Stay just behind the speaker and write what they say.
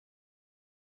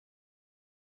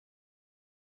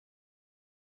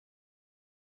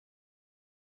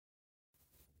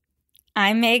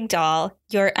I'm Meg Dahl,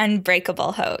 your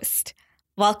unbreakable host.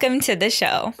 Welcome to the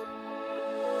show.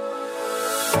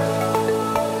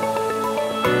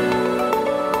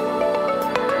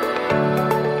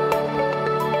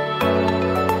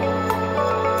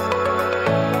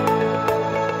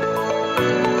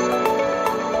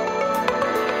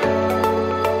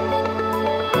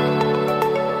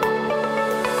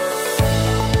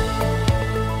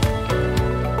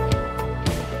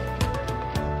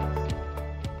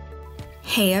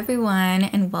 Hey everyone,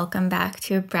 and welcome back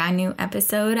to a brand new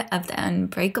episode of the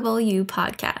Unbreakable You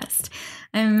podcast.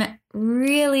 I'm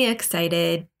really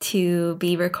excited to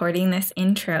be recording this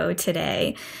intro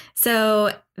today.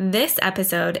 So this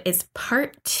episode is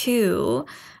part 2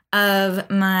 of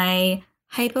my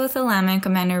Hypothalamic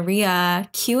Amenorrhea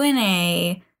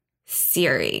Q&A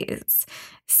series.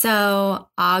 So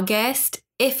August,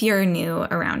 if you're new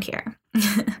around here.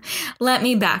 Let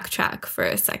me backtrack for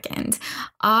a second.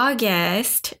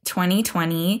 August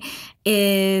 2020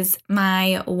 is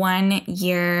my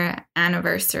 1-year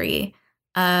anniversary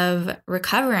of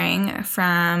recovering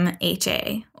from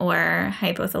HA or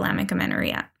hypothalamic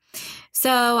amenorrhea.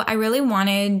 So I really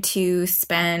wanted to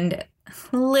spend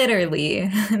literally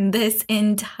this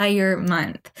entire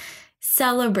month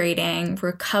celebrating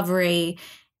recovery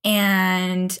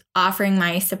and offering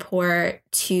my support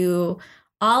to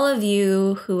all of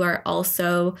you who are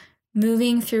also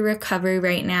moving through recovery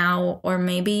right now, or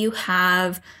maybe you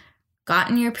have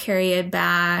gotten your period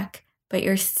back, but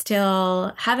you're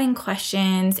still having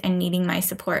questions and needing my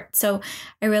support. So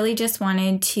I really just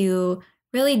wanted to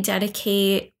really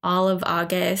dedicate all of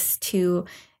August to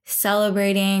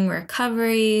celebrating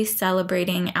recovery,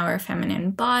 celebrating our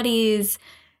feminine bodies,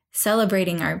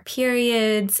 celebrating our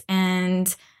periods,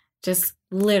 and just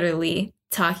literally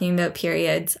talking about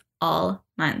periods all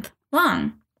month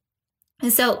long.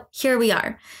 And so here we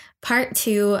are, part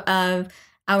 2 of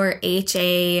our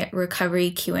HA recovery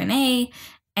Q&A,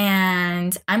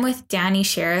 and I'm with Dani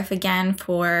Sheriff again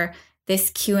for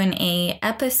this Q&A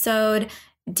episode.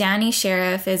 Dani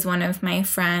Sheriff is one of my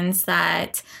friends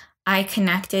that I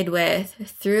connected with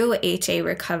through HA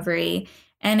recovery,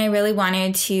 and I really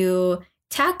wanted to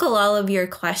tackle all of your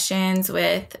questions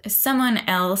with someone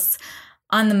else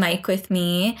on the mic with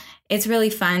me. It's really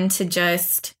fun to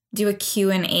just do a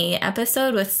Q&A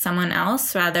episode with someone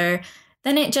else rather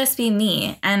than it just be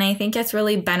me. And I think it's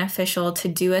really beneficial to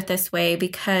do it this way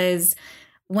because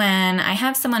when I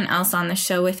have someone else on the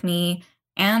show with me,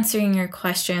 answering your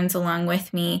questions along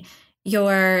with me,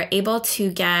 you're able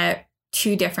to get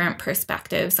 2 different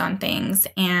perspectives on things.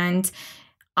 And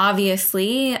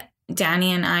obviously, Dani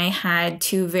and I had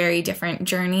 2 very different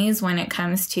journeys when it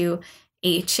comes to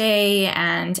HA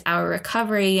and our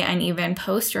recovery and even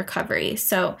post-recovery.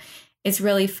 So it's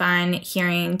really fun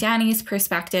hearing Dani's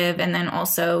perspective and then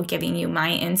also giving you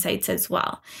my insights as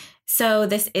well. So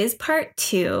this is part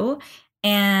 2,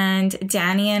 and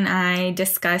Dani and I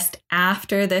discussed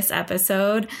after this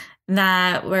episode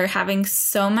that we're having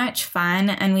so much fun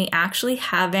and we actually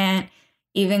haven't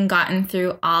even gotten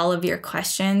through all of your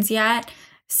questions yet.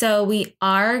 So we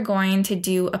are going to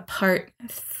do a part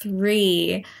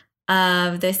 3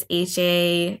 of this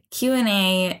HA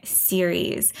Q&A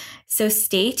series. So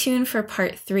stay tuned for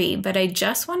part 3, but I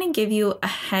just want to give you a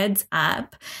heads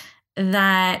up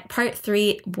that part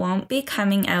 3 won't be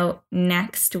coming out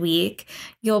next week.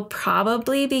 You'll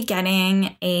probably be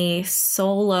getting a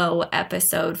solo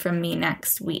episode from me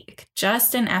next week.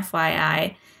 Just an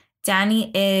FYI,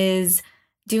 Dani is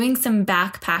doing some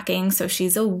backpacking, so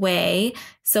she's away.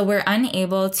 So we're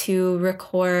unable to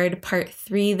record part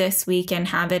 3 this week and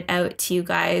have it out to you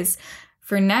guys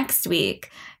for next week.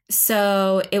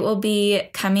 So it will be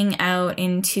coming out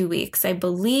in 2 weeks. I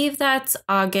believe that's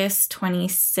August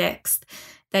 26th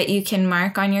that you can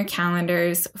mark on your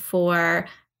calendars for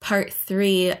part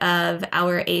 3 of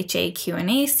our HA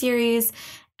Q&A series.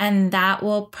 And that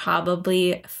will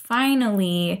probably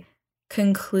finally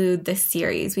conclude the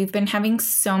series. We've been having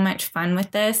so much fun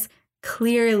with this,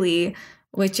 clearly,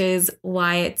 which is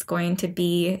why it's going to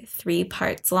be 3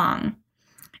 parts long.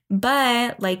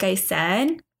 But like I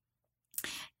said,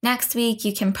 next week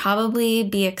you can probably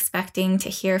be expecting to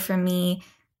hear from me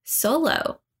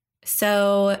solo.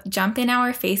 So jump in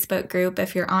our Facebook group.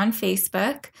 If you're on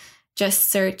Facebook, just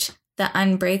search the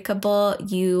Unbreakable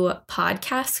You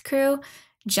podcast crew.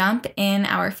 Jump in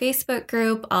our Facebook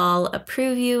group. I'll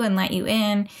approve you and let you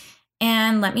in,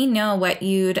 and let me know what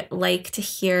you'd like to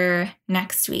hear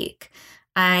next week.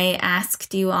 I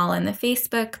asked you all in the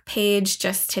Facebook page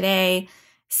just today,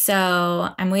 so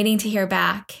I'm waiting to hear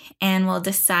back, and we'll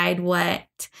decide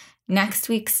what next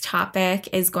week's topic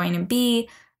is going to be.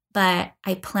 but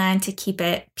I plan to keep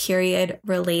it period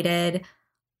related,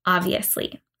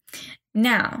 obviously.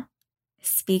 Now,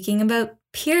 speaking about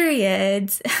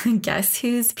periods, guess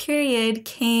whose period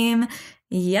came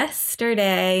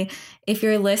yesterday? If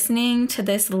you're listening to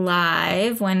this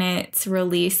live when it's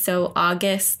released, so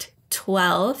August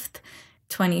 12th,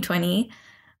 2020,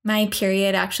 my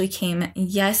period actually came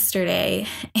yesterday.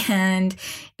 And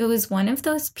it was one of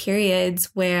those periods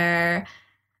where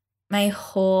my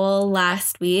whole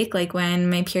last week, like when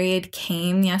my period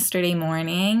came yesterday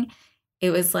morning,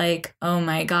 it was like, oh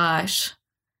my gosh,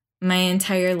 my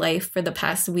entire life for the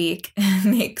past week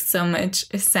makes so much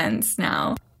sense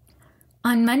now.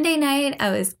 On Monday night,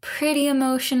 I was pretty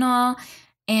emotional,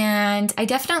 and I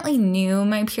definitely knew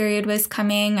my period was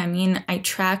coming. I mean, I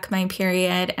track my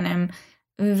period, and I'm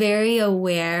very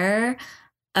aware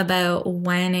about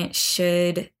when it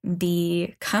should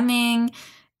be coming.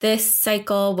 This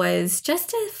cycle was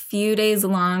just a few days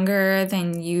longer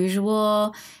than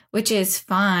usual, which is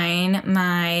fine.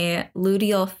 My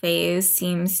luteal phase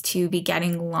seems to be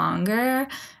getting longer,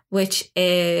 which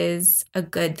is a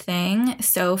good thing.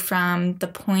 So from the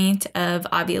point of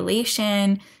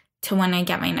ovulation to when I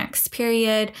get my next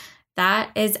period,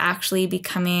 that is actually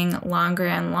becoming longer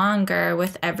and longer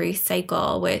with every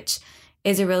cycle, which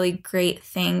is a really great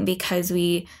thing because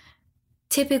we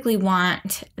typically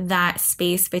want that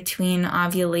space between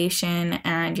ovulation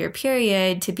and your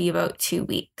period to be about 2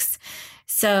 weeks.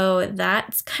 So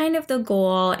that's kind of the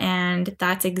goal, and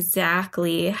that's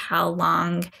exactly how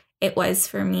long it was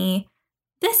for me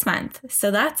this month.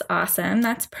 So that's awesome.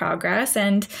 That's progress.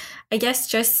 And I guess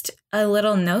just a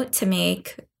little note to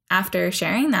make after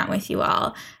sharing that with you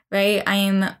all, right? I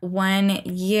am 1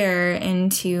 year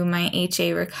into my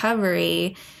HA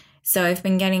recovery. So I've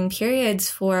been getting periods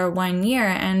for 1 year,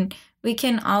 and we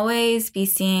can always be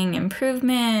seeing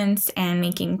improvements and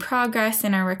making progress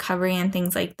in our recovery and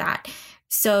things like that.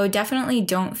 So definitely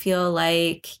don't feel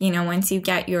like, once you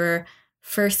get your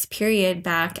first period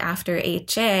back after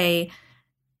HA,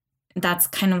 that's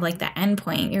kind of like the end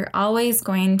point. You're always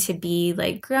going to be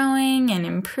like growing and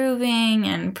improving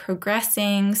and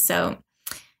progressing. So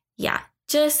yeah,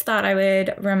 just thought I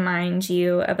would remind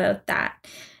you about that.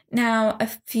 Now, a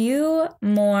few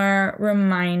more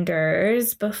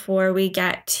reminders before we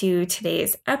get to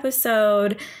today's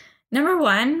episode. Number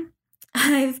one,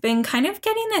 I've been kind of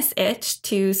getting this itch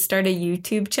to start a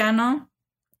YouTube channel,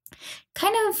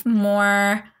 kind of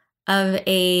more of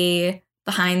a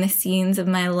behind the scenes of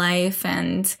my life.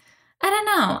 And I don't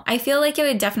know, I feel like it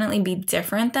would definitely be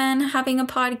different than having a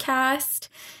podcast.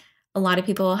 A lot of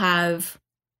people have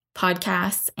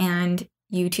podcasts and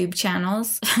YouTube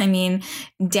channels. I mean,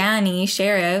 Dani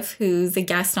Sheriff, who's a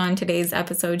guest on today's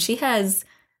episode, she has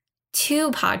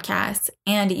 2 podcasts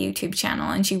and a YouTube channel,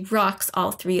 and she rocks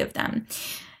all 3 of them.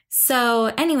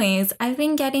 So anyways, I've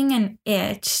been getting an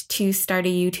itch to start a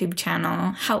YouTube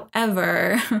channel.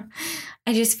 However,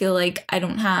 I just feel like I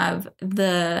don't have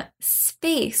the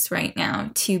space right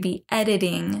now to be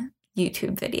editing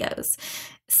YouTube videos.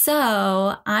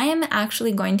 So I'm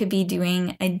actually going to be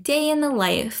doing a day in the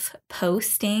life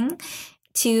posting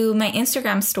to my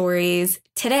Instagram stories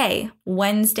today,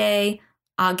 Wednesday,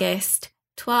 August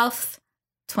 12th,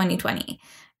 2020.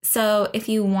 So if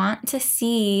you want to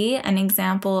see an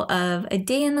example of a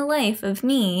day in the life of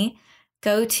me,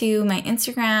 go to my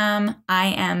Instagram. I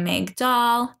am Meg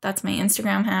Doll. That's my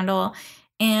Instagram handle.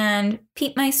 And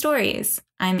peep my stories.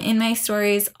 I'm in my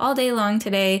stories all day long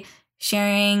today,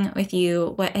 sharing with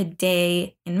you what a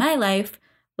day in my life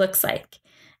looks like.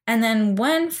 And then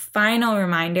one final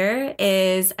reminder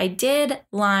is I did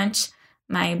launch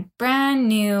my brand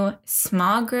new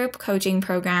small group coaching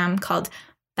program called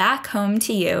Back Home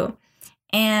to You.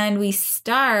 And we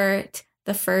start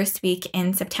the first week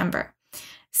in September.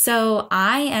 So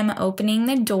I am opening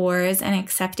the doors and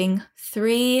accepting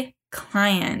 3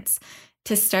 clients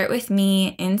to start with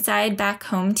me inside Back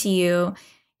Home to You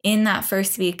in that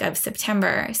first week of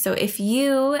September. So if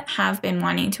you have been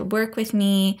wanting to work with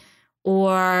me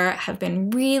or have been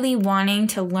really wanting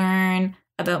to learn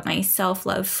about my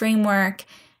self-love framework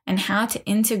and how to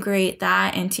integrate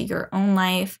that into your own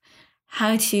life,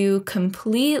 how to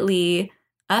completely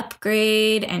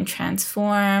upgrade and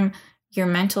transform your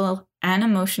mental and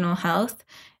emotional health,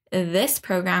 this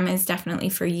program is definitely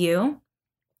for you.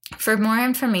 For more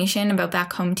information about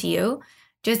Back Home to You,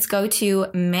 just go to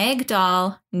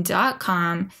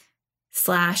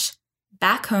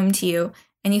megdoll.com/backhometoyou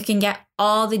and you can get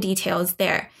all the details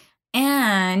there.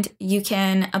 And you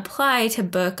can apply to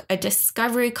book a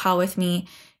discovery call with me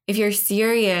if you're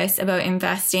serious about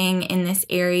investing in this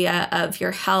area of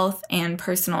your health and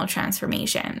personal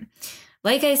transformation.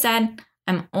 Like I said,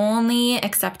 I'm only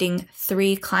accepting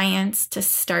 3 clients to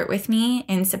start with me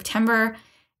in September,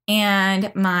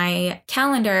 and my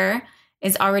calendar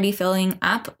is already filling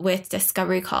up with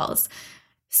discovery calls.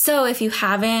 So if you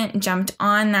haven't jumped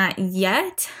on that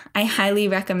yet, I highly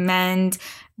recommend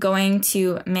going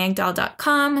to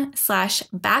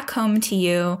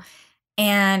magdoll.com/backhometoyou.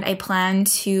 And I plan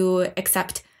to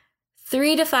accept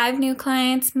 3 to 5 new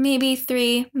clients, maybe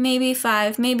 3, maybe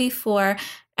 5, maybe 4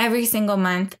 every single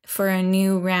month for a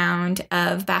new round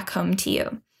of Back Home to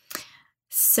You.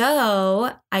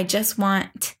 So I just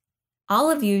want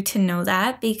all of you to know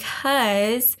that,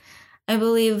 because I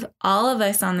believe all of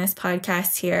us on this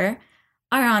podcast here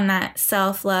are on that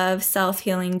self-love,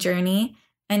 self-healing journey.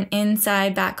 And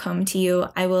inside Back Home to You,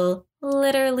 I will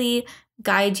literally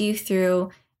guide you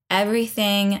through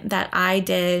everything that I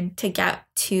did to get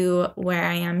to where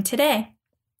I am today.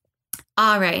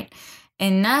 All right,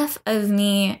 enough of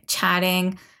me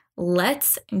chatting.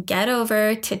 Let's get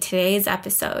over to today's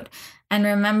episode. And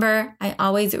remember, I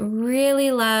always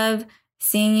really love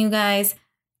seeing you guys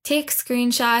take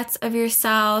screenshots of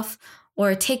yourself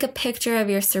or take a picture of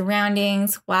your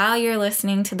surroundings while you're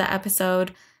listening to the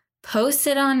episode. Post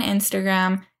it on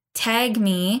Instagram, tag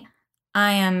me,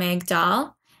 I am Meg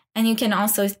Doll, and you can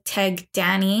also tag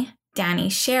Dani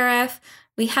Sheriff.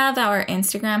 We have our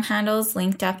Instagram handles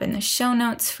linked up in the show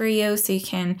notes for you, so you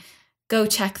can go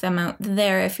check them out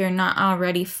there if you're not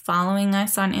already following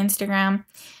us on Instagram.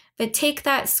 But take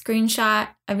that screenshot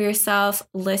of yourself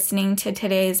listening to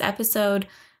today's episode,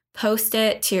 post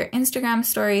it to your Instagram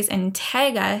stories, and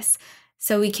tag us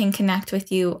so we can connect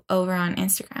with you over on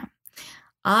Instagram.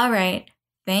 All right.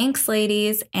 Thanks,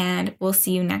 ladies, and we'll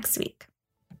see you next week.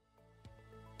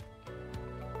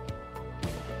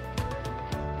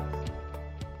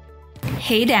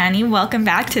 Hey, Dani, welcome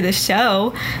back to the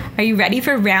show. Are you ready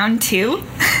for round 2?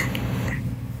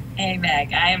 Hey,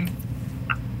 Meg, I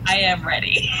am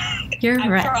ready. You're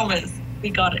right. I promise.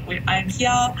 We got it. I'm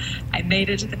here. I made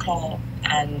it to the call,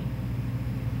 and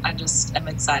I just am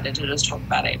excited to just talk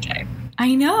about HA.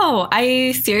 I know.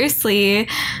 I seriously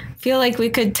feel like we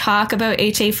could talk about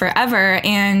HA forever.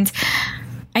 And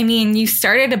I mean, you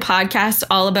started a podcast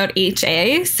all about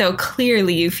HA, so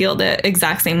clearly you feel the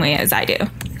exact same way as I do.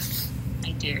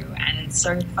 I do. And it's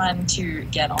so fun to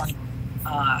get on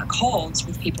calls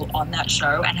with people on that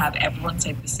show and have everyone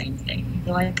say the same thing.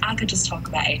 You're like, I could just talk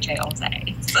about HA all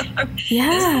day. So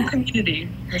yeah, it's a community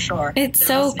for sure. It's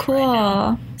so cool.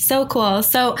 Right, so cool.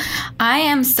 So I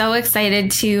am so excited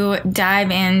to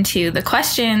dive into the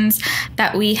questions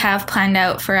that we have planned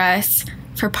out for us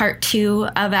for part 2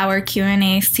 of our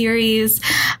Q&A series.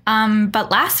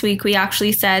 But last week we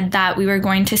actually said that we were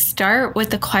going to start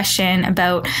with the question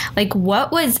about like,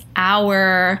 what was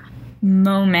our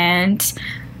moment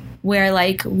where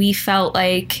like we felt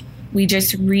like we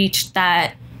just reached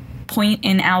that point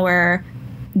in our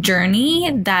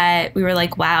journey that we were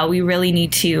like, wow, we really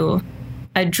need to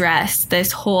address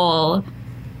this whole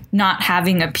not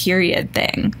having a period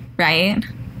thing, right?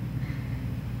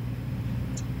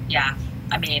 Yeah,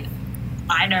 I mean,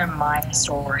 I know my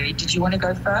story. Did you want to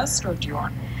go first, or do you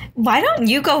want? Why don't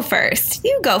you go first?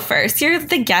 You go first. You're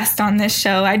the guest on this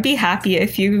show. I'd be happy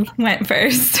if you went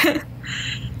first.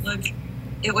 Look,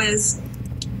 it was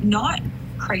not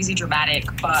crazy dramatic,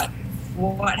 but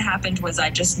what happened was I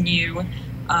just knew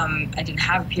I didn't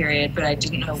have a period, but I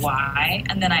didn't know why.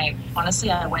 And then I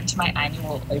went to my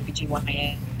annual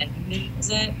OBGYN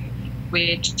visit,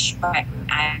 which my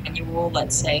annual,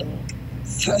 let's say,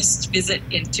 first visit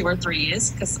in 2 or 3 years,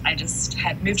 because I just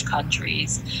had moved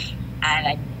countries and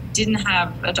I didn't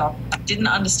have a doctor. I didn't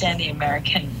understand the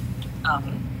American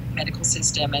medical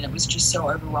system, and it was just so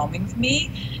overwhelming for me.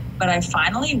 But I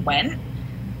finally went,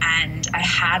 and I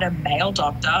had a male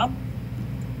doctor,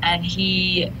 and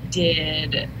he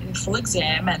did a full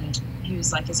exam, and he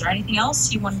was like, is there anything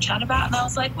else you want to chat about? And I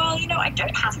was like, well, I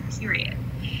don't have a period.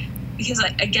 Because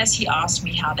I guess he asked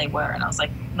me how they were, and I was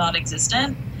like,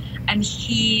 non-existent. And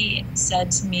he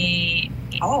said to me,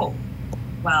 oh,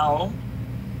 well,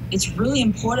 it's really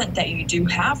important that you do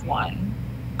have one.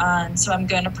 And so I'm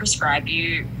going to prescribe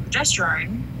you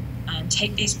progesterone and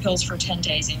take these pills for 10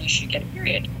 days and you should get a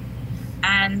period.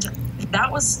 And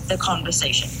that was the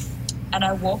conversation. And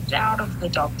I walked out of the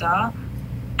doctor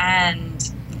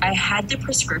and I had the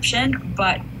prescription,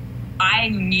 but I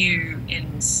knew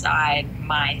inside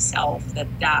myself that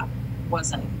that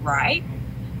wasn't right.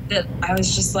 That I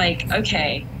was just like,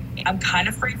 okay, I'm kind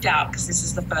of freaked out because this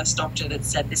is the first doctor that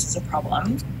said this is a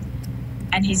problem.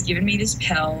 And he's given me this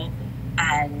pill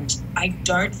and I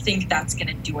don't think that's going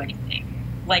to do anything.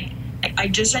 Like, I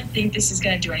just don't think this is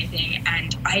going to do anything.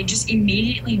 And I just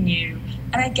immediately knew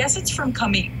And I guess it's from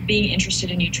being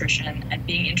interested in nutrition and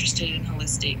being interested in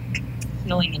holistic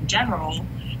healing in general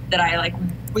that I like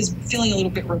was feeling a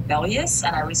little bit rebellious,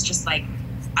 and I was just like,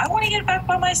 I want to get back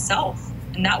by myself.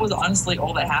 And that was honestly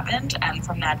all that happened. And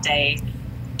from that day,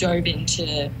 dove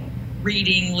into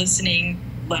reading, listening,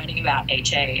 learning about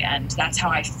HA, and that's how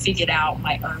I figured out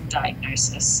my own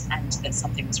diagnosis and that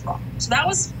something was wrong. So that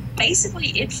was basically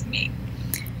it for me.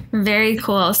 Very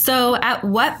cool. So at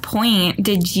what point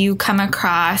did you come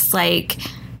across like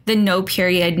the No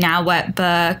Period Now What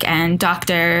book and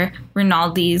Dr.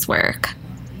 Rinaldi's work?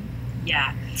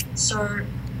 Yeah. So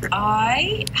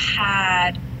I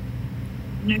had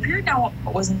No Period Now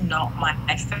What was not my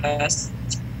first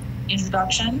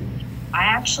introduction.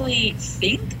 I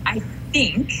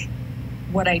think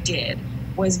what I did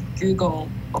was Google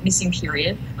missing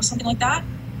period or something like that.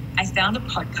 I found a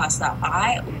podcast that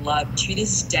I love to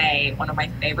this day. One of my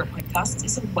favorite podcasts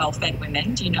is Well Fed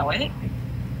Women. Do you know it?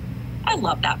 I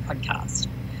love that podcast.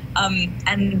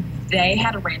 And they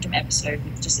had a random episode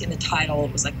with just in the title,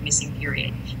 it was like missing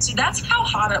period. So that's how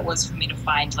hard it was for me to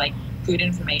find like good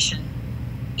information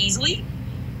easily.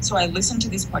 So I listened to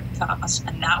this podcast,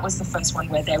 and that was the first one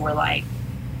where they were like,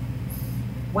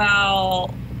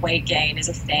 well, weight gain is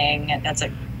a thing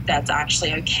that's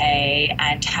actually okay,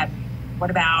 and what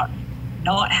about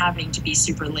not having to be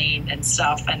super lean and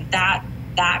stuff? And that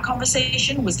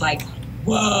conversation was like,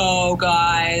 whoa,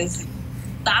 guys,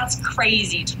 that's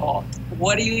crazy talk.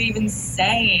 What are you even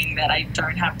saying that I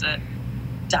don't have to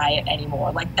diet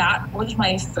anymore? Like, that was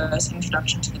my first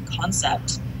introduction to the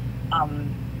concept.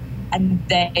 And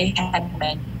they had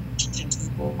mentioned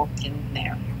the book in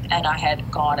there, and I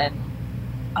had gone and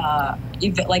I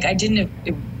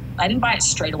didn't buy it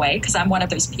straight away, because I'm one of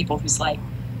those people who's like,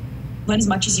 learn as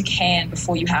much as you can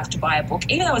before you have to buy a book,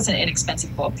 even though it's an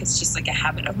inexpensive book. It's just like a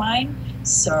habit of mine.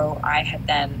 So I had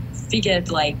then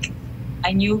figured, like,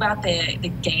 I knew about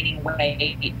the gaining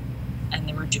weight and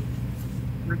the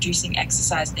reducing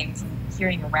exercise thing from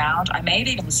hearing around. I may have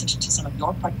even listened to some of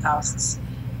your podcasts.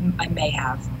 I may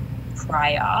have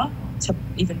prior to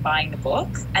even buying the book.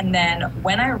 And then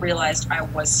when I realized I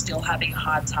was still having a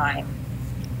hard time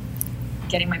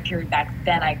getting my period back,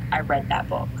 then I read that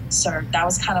book. So that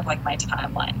was kind of like my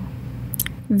timeline.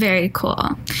 Very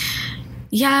cool.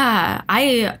 Yeah,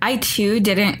 I too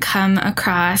didn't come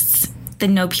across the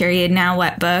No Period Now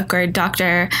What book or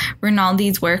Dr.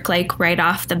 Rinaldi's work like right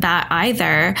off the bat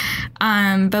either.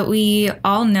 But we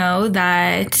all know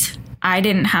that I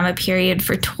didn't have a period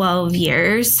for 12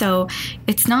 years. So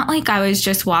it's not like I was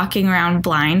just walking around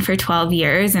blind for 12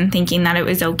 years and thinking that it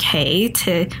was okay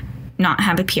to not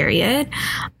have a period.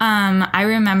 I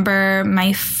remember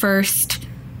my first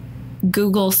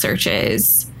Google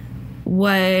searches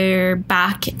were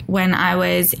back when I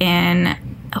was in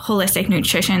holistic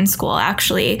nutrition school,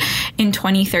 actually in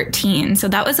 2013. So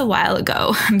that was a while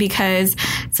ago, because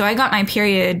I got my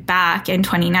period back in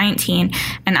 2019,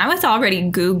 and I was already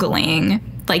Googling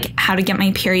like how to get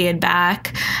my period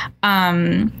back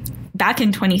back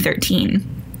in 2013,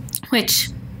 which,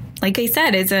 like I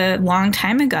said, is a long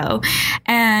time ago.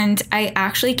 And I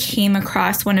actually came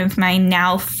across one of my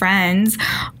now friends'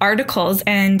 articles,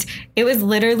 and it was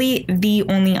literally the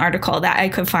only article that I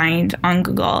could find on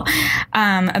Google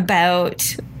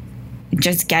about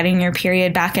just getting your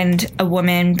period back, and a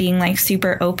woman being like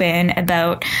super open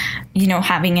about, you know,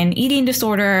 having an eating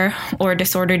disorder or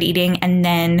disordered eating, and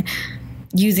then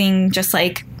using just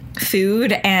like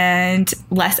food and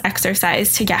less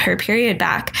exercise to get her period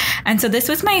back. And so this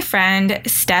was my friend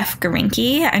Steph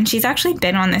Garinke, and she's actually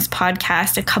been on this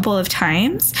podcast a couple of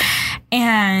times.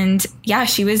 And yeah,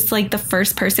 she was like the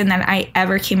first person that I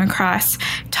ever came across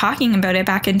talking about it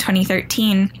back in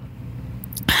 2013.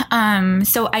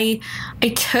 So I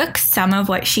took some of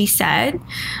what she said.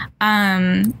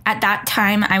 At that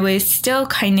time, I was still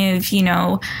kind of, you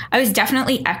know, I was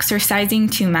definitely exercising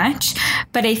too much,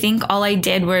 but I think all I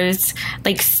did was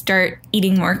like start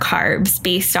eating more carbs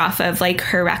based off of like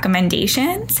her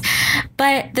recommendations.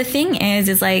 But the thing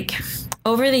is like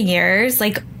over the years,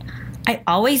 like I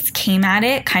always came at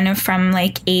it kind of from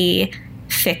like a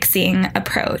fixing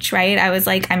approach, right? I was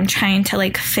like, I'm trying to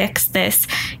like fix this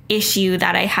issue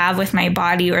that I have with my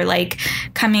body, or like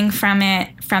coming from it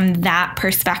from that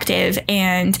perspective.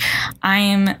 And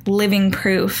I'm living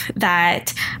proof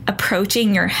that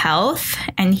approaching your health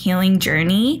and healing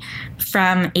journey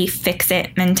from a fix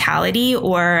it mentality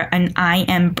or an I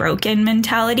am broken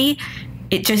mentality,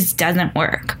 it just doesn't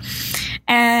work.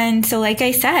 And so, like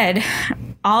I said,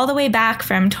 all the way back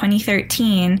from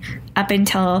 2013 up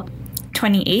until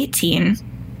 2018,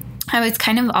 I was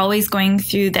kind of always going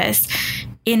through this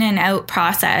in and out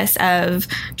process of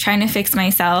trying to fix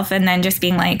myself and then just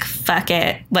being like, fuck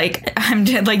it. Like, I'm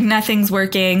just like, nothing's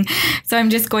working. So I'm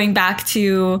just going back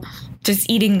to just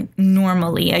eating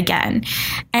normally again.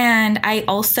 And I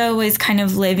also was kind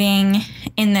of living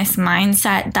in this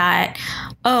mindset that,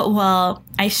 oh, well,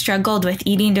 I struggled with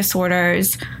eating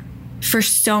disorders for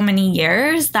so many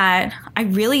years that I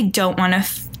really don't want to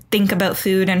think about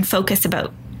food and focus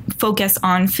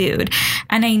on food.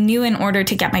 And I knew in order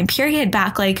to get my period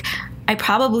back, like, I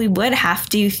probably would have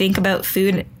to think about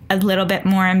food a little bit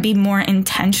more and be more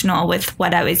intentional with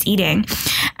what I was eating.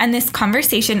 And this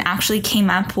conversation actually came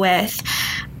up with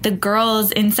the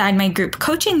girls inside my group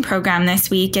coaching program this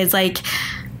week, is like,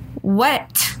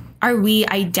 what are we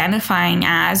identifying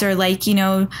as, or like, you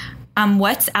know,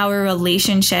 what's our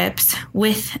relationships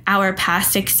with our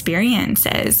past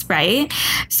experiences, right?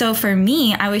 So for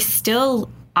me, I was still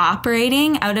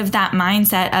operating out of that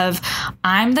mindset of,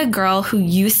 I'm the girl who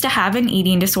used to have an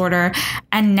eating disorder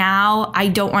and now I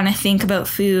don't want to think about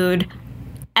food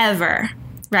ever,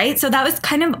 right? So that was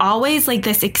kind of always like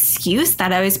this excuse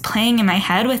that I was playing in my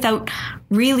head without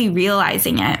really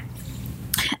realizing it.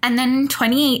 And then in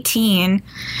 2018,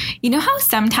 you know how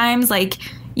sometimes like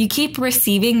you keep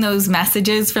receiving those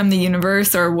messages from the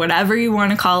universe or whatever you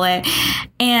want to call it,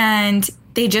 and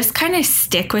they just kind of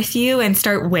stick with you and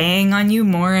start weighing on you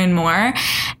more and more.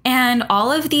 And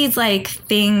all of these like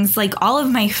things, like all of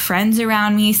my friends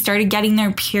around me started getting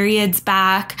their periods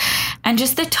back. And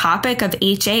just the topic of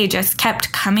HA just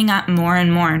kept coming up more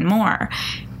and more and more.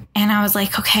 And I was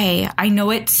like, okay, I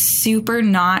know it's super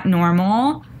not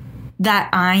normal that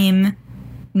I'm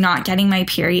not getting my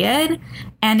period.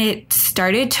 And it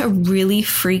started to really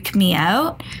freak me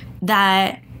out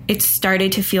that it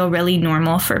started to feel really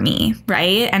normal for me,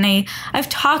 right? And I've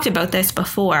talked about this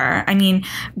before. I mean,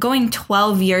 going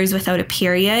 12 years without a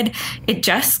period, it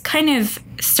just kind of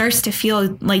starts to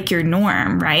feel like your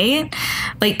norm, right?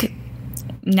 Like,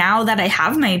 now that I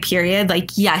have my period, like,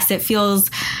 yes, it feels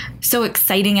so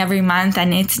exciting every month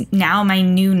and it's now my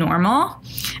new normal.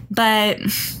 But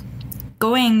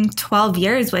going 12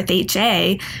 years with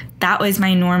HA, that was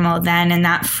my normal then. And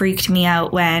that freaked me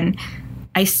out when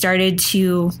I started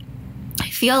to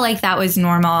feel like that was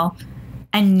normal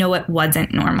and know it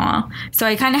wasn't normal. So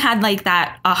I kind of had like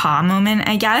that aha moment,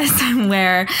 I guess,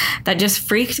 where that just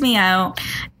freaked me out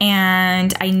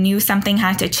and I knew something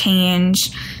had to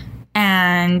change.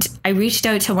 And I reached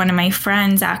out to one of my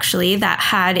friends actually that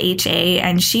had HA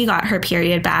and she got her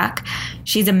period back.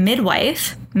 She's a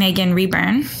midwife, Megan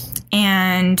Reburn,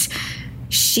 and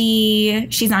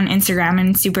she's on Instagram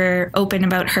and super open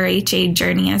about her HA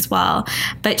journey as well.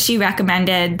 But she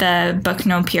recommended the book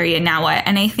No Period Now What?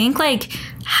 And I think like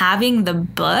having the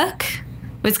book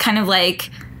was kind of like,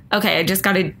 okay, I just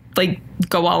got to like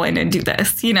go all in and do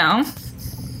this, you know?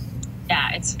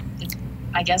 Yeah, it's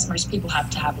I guess most people have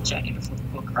to have a journey before the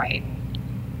book, right?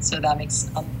 So that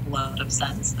makes a lot of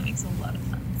sense.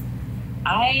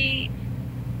 I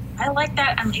like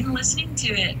that. And in listening to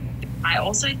it, I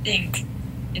also think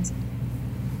it's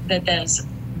that there's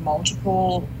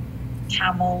multiple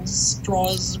camels,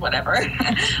 straws, whatever,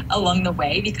 along the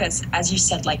way, because as you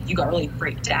said, like, you got really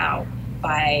freaked out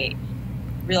by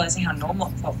realizing how normal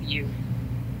it felt for you.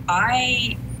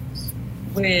 I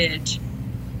would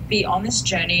be on this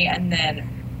journey and then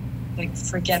like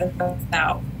forget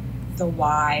about the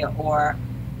why or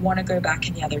want to go back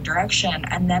in the other direction,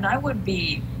 and then I would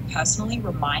be personally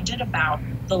reminded about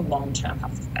the long-term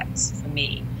health effects for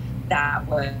me. That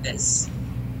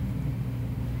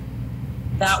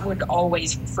would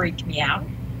always freak me out,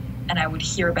 and I would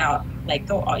hear about like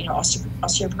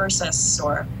osteoporosis,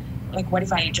 or like, what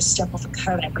if I just step off a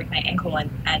curb and I break my ankle,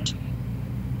 and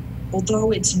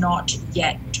although it's not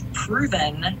yet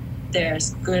proven,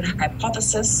 there's good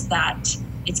hypothesis that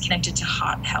it's connected to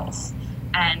heart health,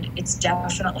 and it's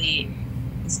definitely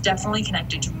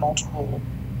connected to multiple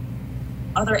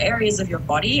other areas of your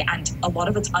body, and a lot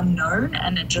of it's unknown,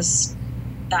 and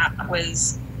that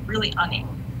was really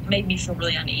made me feel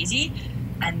really uneasy,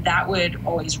 and that would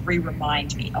always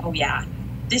remind me, oh yeah,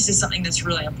 this is something that's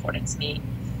really important to me.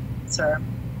 So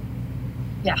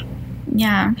yeah,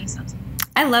 makes sense.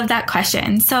 I love that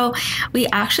question. So we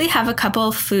actually have a couple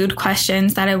of food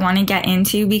questions that I want to get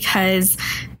into because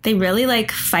they really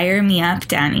like fire me up,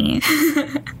 Dani.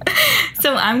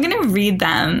 So I'm going to read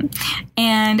them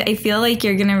and I feel like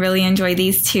you're going to really enjoy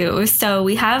these too. So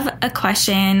we have a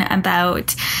question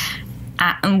about,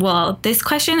 this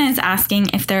question is asking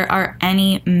if there are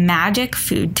any magic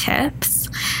food tips.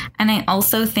 And I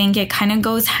also think it kind of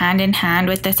goes hand in hand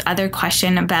with this other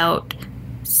question about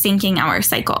syncing our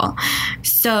cycle.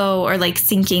 So, or like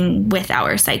syncing with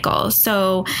our cycle.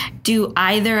 So do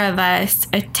either of us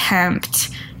attempt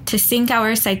to sync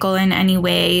our cycle in any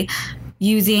way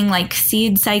using like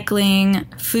seed cycling,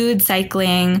 food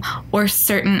cycling, or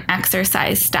certain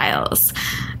exercise styles?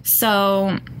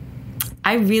 So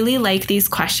I really like these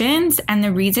questions. And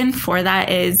the reason for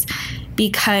that is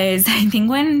because I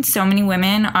think when so many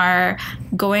women are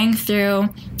going through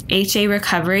HA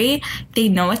recovery, they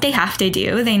know what they have to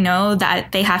do. They know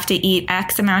that they have to eat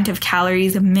X amount of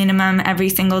calories minimum every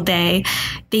single day.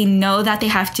 They know that they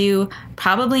have to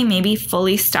probably maybe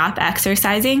fully stop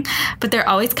exercising, but they're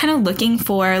always kind of looking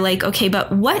for like, okay,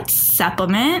 but what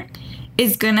supplement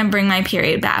is going to bring my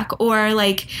period back? Or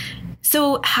like,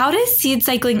 so how does seed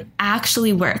cycling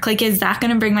actually work? Like, is that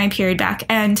going to bring my period back?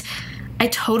 And I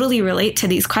totally relate to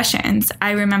these questions.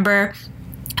 I remember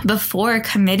before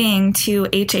committing to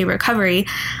HA recovery,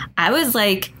 I was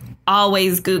like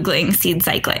always Googling seed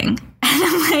cycling. And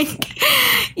I'm like,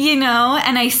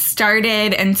 and I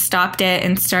started and stopped it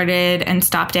and started and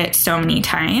stopped it so many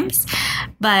times.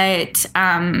 But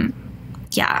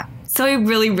yeah, so I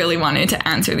really, really wanted to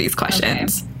answer these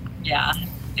questions. Okay.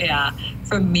 Yeah.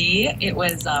 For me, it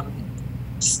was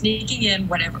sneaking in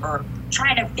whatever, or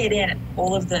trying to fit in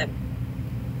all of the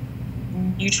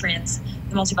nutrients,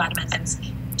 the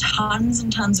multivitamins, tons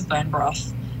and tons of bone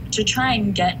broth to try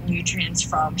and get nutrients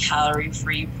from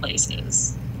calorie-free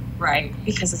places, right?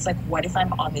 Because it's like, what if I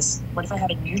have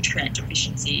a nutrient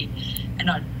deficiency and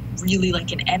not really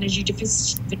like an energy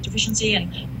deficiency?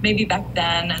 And maybe back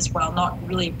then as well, not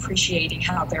really appreciating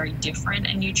how very different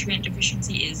a nutrient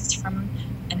deficiency is from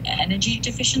an energy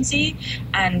deficiency.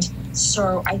 And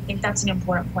so I think that's an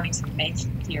important point to make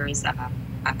here, is that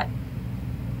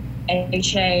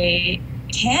HA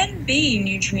can be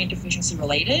nutrient deficiency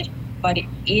related, but it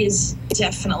is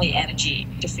definitely energy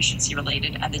deficiency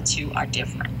related, and the two are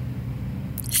different.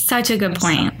 Such a good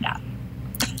point.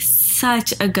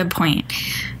 Such a good point.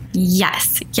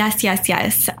 Yes.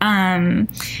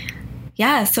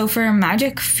 Yeah, so for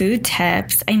magic food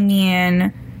tips, I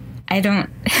mean, I don't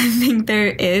think there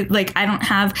is, like, I don't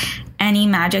have any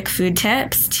magic food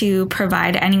tips to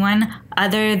provide anyone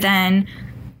other than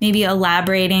maybe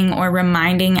elaborating or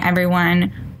reminding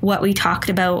everyone what we talked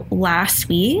about last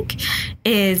week,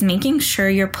 is making sure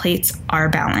your plates are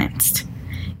balanced.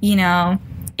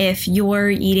 If you're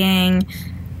eating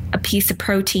a piece of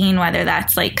protein, whether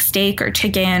that's like steak or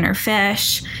chicken or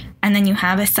fish, and then you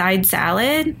have a side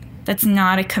salad, that's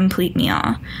not a complete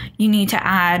meal. You need to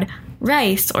add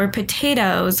rice or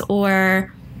potatoes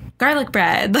or garlic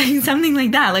bread, like something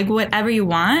like that, like whatever you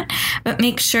want, but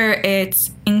make sure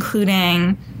it's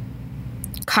including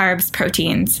carbs,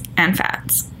 proteins, and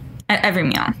fats at every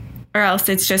meal, or else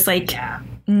it's just like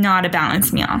not a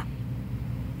balanced meal.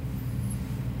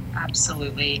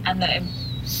 Absolutely. And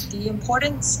the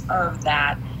importance of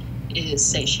that is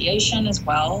satiation as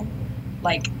well.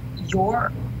 Like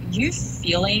you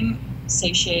feeling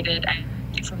satiated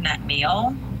from that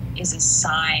meal is a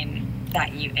sign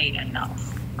that you ate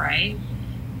enough, right?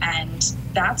 And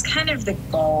that's kind of the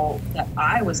goal that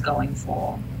I was going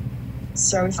for.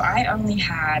 So if I only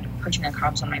had protein and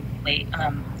carbs on my plate,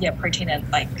 protein and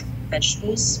like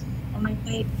vegetables on my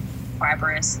plate,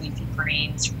 fibrous, leafy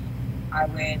greens, I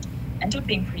would end up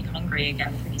being pretty hungry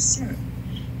again pretty soon.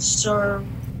 So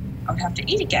I would have to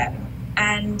eat again.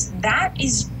 And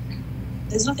there's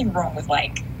nothing wrong with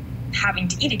like having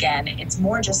to eat again. It's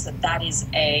more just that is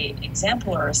a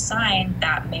example or a sign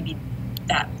that maybe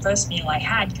that first meal I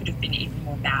had could have been even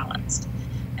more balanced.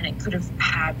 And it could have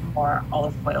had more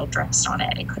olive oil dressed on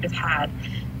it. It could have had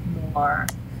more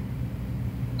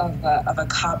of a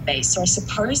carb base. So I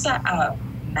suppose that a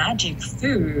magic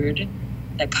food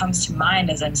that comes to mind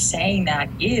as I'm saying that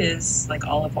is like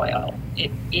olive oil.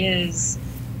 It is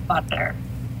butter.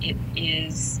 It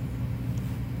is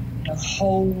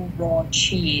whole raw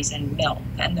cheese and milk.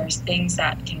 And there's things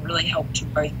that can really help to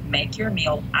both make your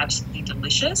meal absolutely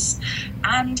delicious,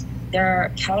 and there are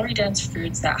calorie-dense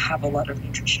foods that have a lot of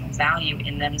nutritional value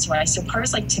in them. So I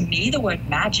suppose, like, to me, the word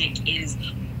magic is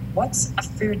what's a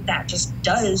food that just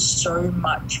does so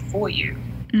much for you?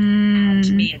 And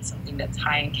to me, it's something that's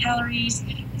high in calories,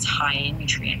 it's high in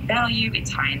nutrient value, it's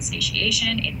high in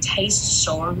satiation, it tastes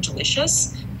so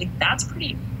delicious. Like, that's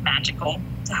pretty magical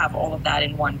to have all of that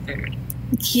in one food.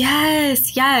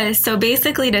 Yes. So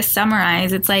basically, to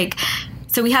summarize, it's like,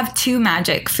 so we have 2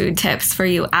 magic food tips for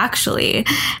you, actually,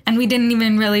 and we didn't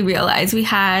even really realize we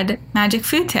had magic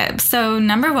food tips. So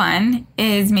number 1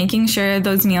 is making sure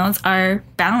those meals are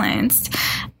balanced.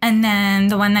 And then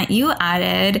the one that you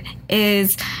added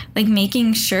is like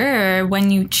making sure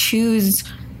when you choose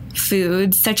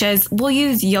foods, such as we'll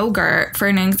use yogurt for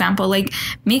an example. Like,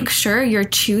 make sure you're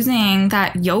choosing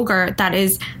that yogurt that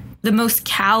is the most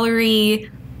calorie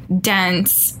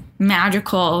dense,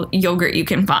 magical yogurt you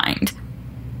can find,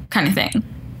 kind of thing.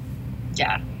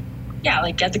 Yeah. Yeah,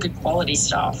 like get the good quality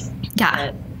stuff.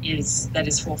 Yeah. That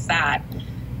is full fat,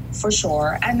 for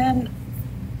sure. And then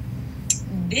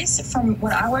this, from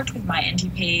when I worked with my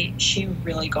NTP, she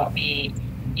really got me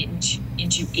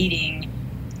into eating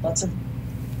lots of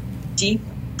deep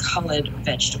colored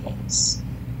vegetables.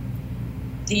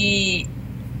 The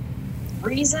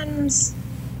reasons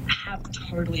have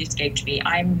totally escaped me.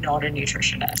 I'm not a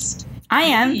nutritionist. I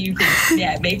am.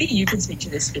 Maybe you can speak to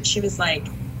this, but she was like,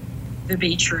 the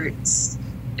beetroots,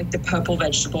 like the purple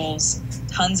vegetables,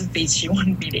 tons of beets she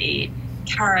wanted me to eat,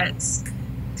 carrots,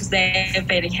 because they have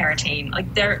beta carotene. Like,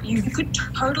 you could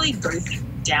totally go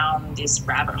down this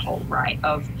rabbit hole, right,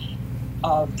 of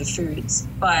the foods.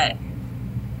 But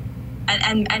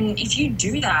and if you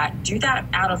do that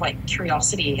out of like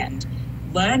curiosity and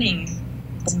learning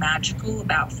what's magical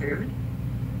about food.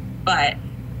 But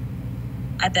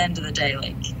at the end of the day,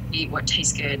 like, eat what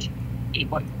tastes good, eat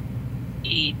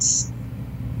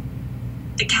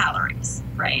the calories,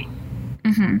 right?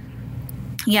 Mm-hmm.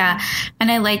 Yeah.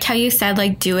 And I like how you said,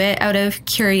 like, do it out of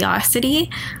curiosity.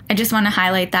 I just want to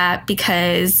highlight that,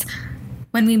 because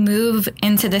when we move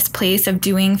into this place of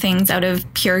doing things out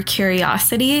of pure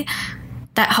curiosity,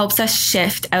 that helps us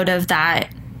shift out of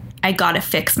that I gotta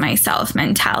fix myself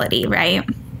mentality, right?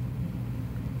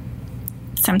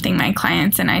 Something my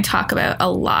clients and I talk about a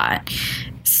lot.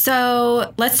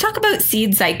 So let's talk about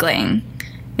seed cycling.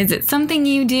 Is it something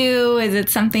you do? Is it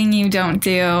something you don't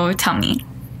do? Tell me.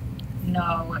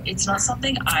 No, it's not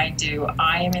something I do.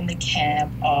 I am in the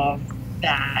camp of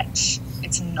that.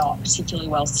 It's not particularly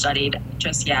well studied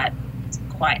just yet. It's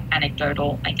quite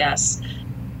anecdotal, I guess.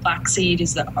 Flaxseed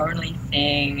is the only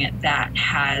thing that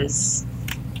has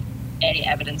any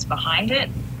evidence behind it,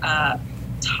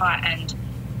 and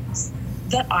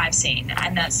that I've seen,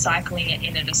 and that cycling it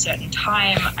in at a certain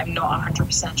time, I'm not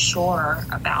 100% sure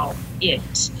about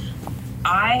it.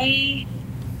 I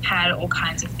had all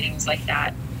kinds of things like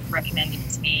that recommended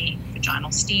to me: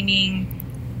 vaginal steaming,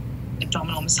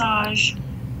 abdominal massage,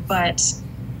 but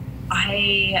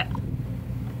I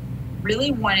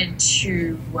really wanted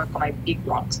to work on my big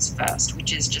rocks first,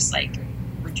 which is just like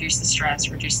reduce the stress,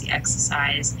 reduce the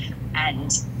exercise,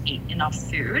 and eat enough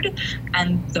food.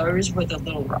 And those were the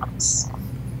little rocks,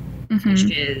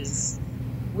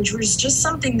 which was just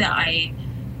something that I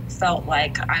felt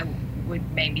like I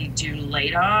would maybe do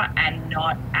later, and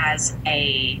not as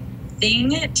a thing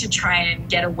to try and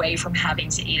get away from having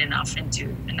to eat enough and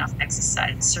do enough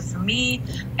exercise. So for me,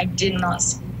 I did not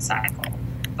cycle,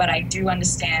 but I do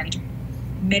understand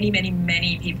many, many,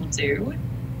 many people do.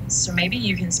 So maybe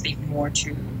you can speak more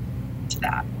to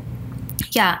that.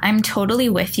 Yeah, I'm totally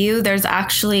with you. There's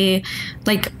actually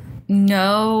like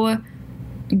no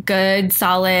good,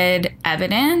 solid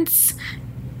evidence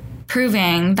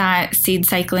proving that seed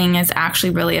cycling is actually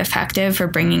really effective for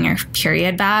bringing your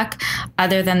period back,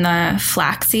 other than the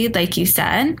flaxseed, like you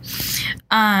said.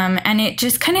 And it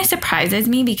just kind of surprises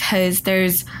me, because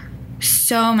there's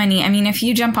so many. I mean, if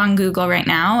you jump on Google right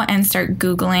now and start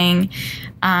Googling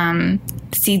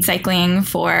seed cycling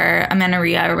for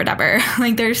amenorrhea or whatever,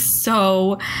 like, there's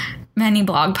so many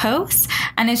blog posts,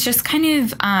 and it's just kind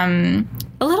of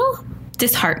a little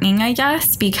disheartening, I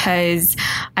guess, because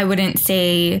I wouldn't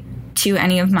say to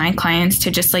any of my clients to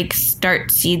just like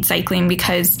start seed cycling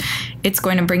because it's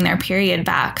going to bring their period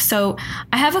back. So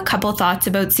I have a couple thoughts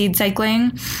about seed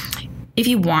cycling. If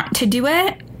you want to do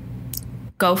it,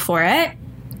 go for it.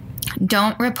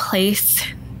 Don't replace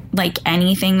like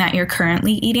anything that you're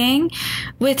currently eating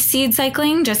with seed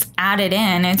cycling. Just add it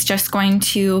in. It's just going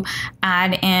to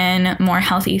add in more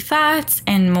healthy fats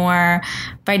and more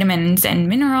vitamins and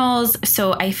minerals.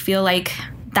 So I feel like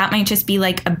that might just be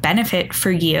like a benefit for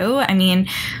you. I mean,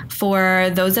 for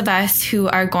those of us who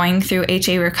are going through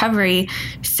HA recovery,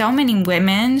 so many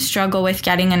women struggle with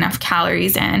getting enough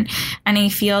calories in. And I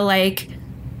feel like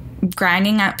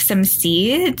grinding up some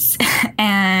seeds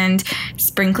and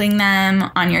sprinkling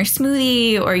them on your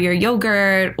smoothie or your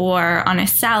yogurt or on a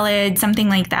salad, something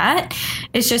like that,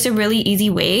 is just a really easy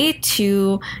way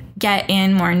to get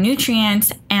in more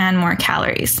nutrients and more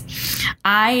calories.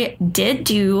 I did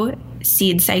do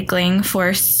seed cycling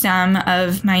for some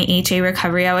of my HA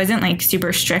recovery. I wasn't like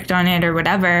super strict on it or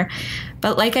whatever,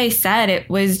 but like I said, it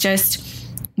was just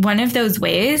one of those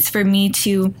ways for me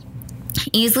to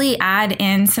easily add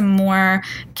in some more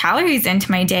calories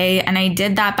into my day. And I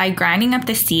did that by grinding up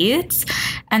the seeds,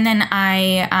 and then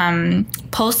I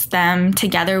pulsed them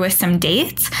together with some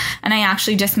dates, and I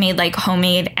actually just made like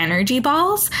homemade energy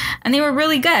balls, and they were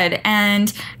really good.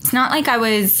 And it's not like I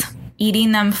was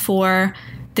eating them for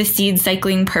the seed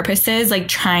cycling purposes, like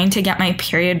trying to get my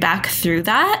period back through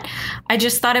that. I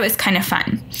just thought it was kind of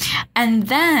fun. And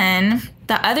then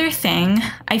the other thing,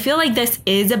 I feel like this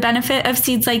is a benefit of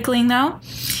seed cycling though,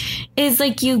 is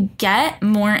like you get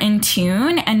more in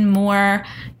tune and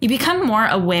you become more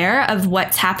aware of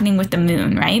what's happening with the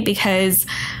moon, right? Because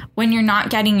when you're not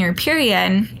getting your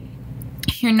period,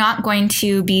 you're not going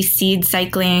to be seed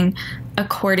cycling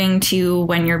according to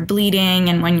when you're bleeding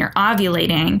and when you're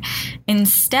ovulating.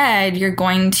 Instead, you're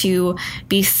going to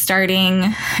be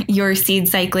starting your seed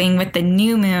cycling with the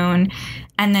new moon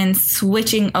and then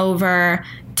switching over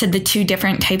to the two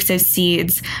different types of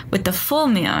seeds with the full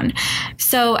moon.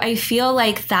 So I feel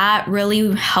like that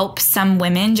really helps some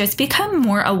women just become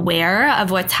more aware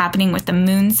of what's happening with the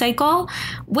moon cycle,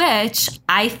 which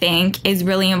I think is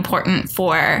really important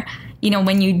for,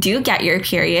 when you do get your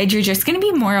period, you're just going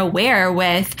to be more aware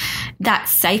with that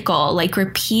cycle, like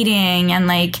repeating and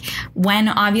like when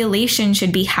ovulation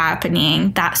should be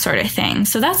happening, that sort of thing.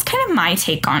 So that's kind of my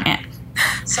take on it.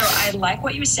 So I like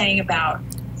what you were saying about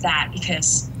that,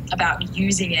 because about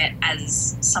using it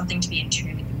as something to be in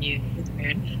tune with the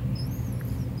moon.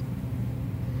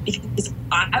 Because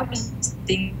I was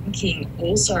thinking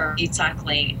also seed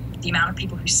cycling, the amount of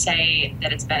people who say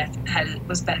that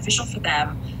was beneficial for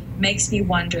them makes me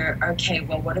wonder, okay,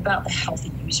 well, what about the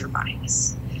healthy user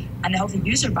bias? And the healthy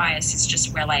user bias is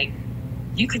just where, like,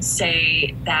 you could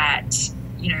say that,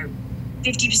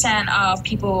 50% of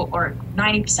people or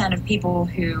 90% of people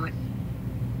who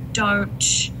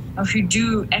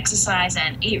do exercise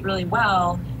and eat really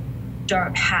well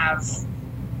don't have,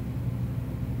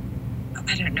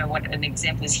 I don't know what an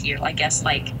example is here, I guess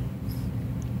like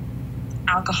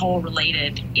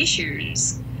alcohol-related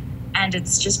issues. And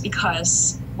it's just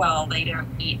because, well, they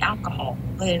don't eat alcohol,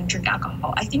 they don't drink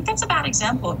alcohol. I think that's a bad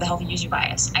example of the healthy user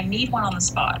bias. I need one on the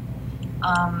spot.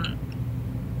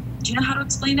 Do you know how to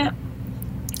explain it?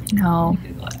 No.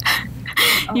 Google it.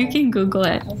 You can Google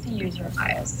it. Healthy user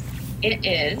bias. It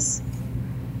is,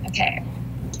 okay,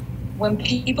 when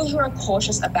people who are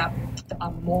cautious about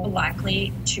are more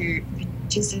likely to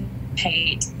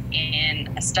participate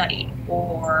in a study,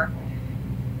 or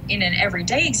in an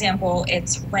everyday example,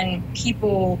 it's when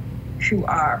people who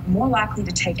are more likely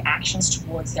to take actions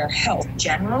towards their health in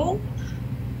general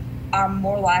are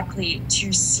more likely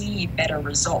to see better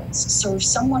results. So if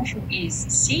someone who is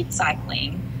seed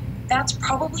cycling, that's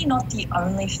probably not the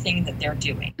only thing that they're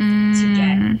doing to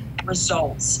get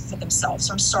results for themselves.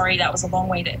 So I'm sorry, that was a long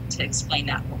way to explain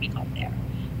that, what we got there.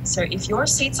 So if you're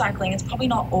seed cycling, it's probably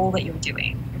not all that you're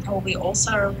doing. You're probably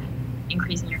also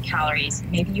increasing your calories.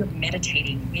 Maybe you're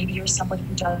meditating. Maybe you're somebody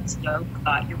who does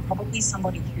yoga. You're probably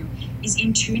somebody who is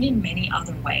in tune in many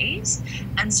other ways.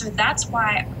 And so that's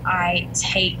why I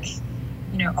take,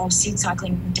 seed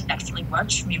cycling definitely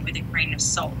works for me with a grain of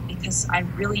salt, because I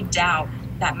really doubt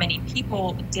that many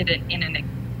people did it in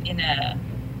a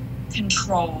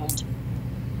controlled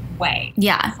way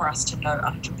for us to know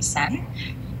 100%.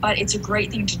 But it's a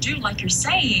great thing to do, like you're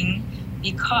saying,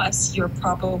 because you're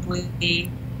probably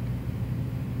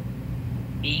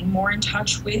being more in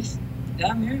touch with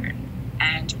the moon.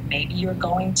 And maybe you're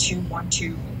going to want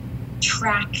to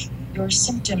track your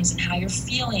symptoms and how you're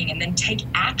feeling, and then take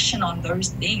action on those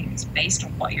things based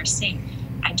on what you're seeing.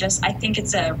 I think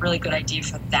it's a really good idea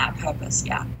for that purpose.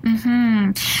 Yeah.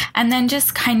 Mm-hmm. And then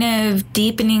just kind of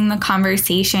deepening the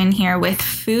conversation here with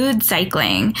food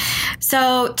cycling.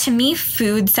 So to me,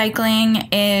 food cycling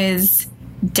is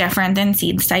different than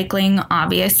seed cycling,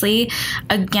 obviously.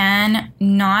 Again,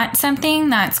 not something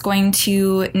that's going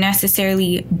to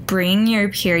necessarily bring your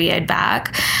period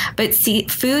back, but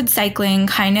food cycling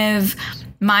kind of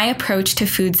my approach to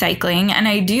food cycling, and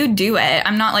I do it.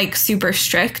 I'm not like super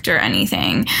strict or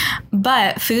anything,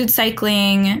 but food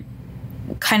cycling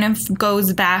kind of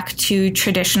goes back to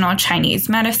traditional Chinese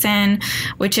medicine,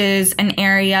 which is an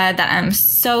area that I'm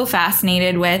so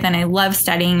fascinated with, and I love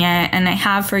studying it, and I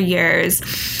have for years.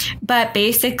 But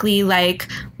basically, like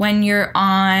when you're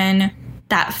on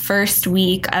that first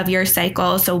week of your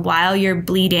cycle, so while you're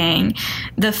bleeding,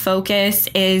 the focus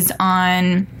is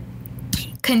on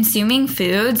consuming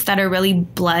foods that are really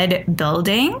blood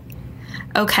building.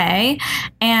 Okay.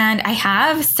 And I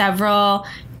have several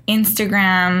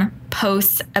Instagram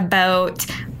posts about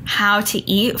how to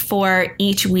eat for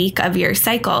each week of your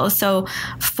cycle. So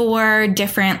 4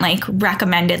 different like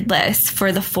recommended lists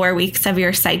for the 4 weeks of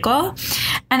your cycle.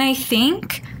 And I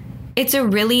think it's a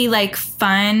really like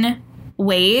fun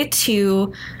way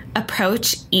to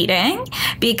approach eating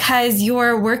because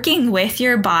you're working with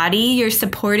your body, you're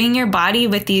supporting your body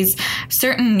with these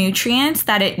certain nutrients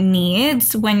that it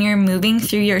needs when you're moving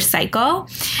through your cycle.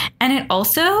 And it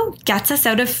also gets us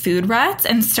out of food ruts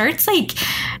and starts like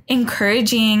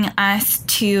encouraging us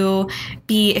to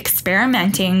be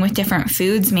experimenting with different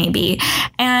foods maybe.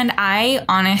 And I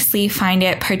honestly find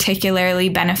it particularly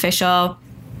beneficial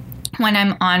when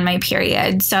I'm on my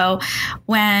period. So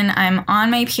when I'm on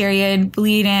my period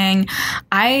bleeding,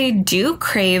 I do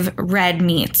crave red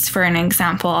meats, for an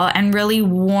example, and really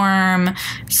warm,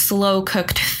 slow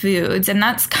cooked foods. And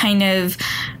that's kind of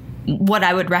what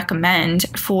I would recommend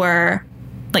for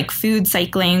like food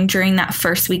cycling during that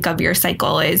first week of your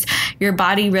cycle. Is your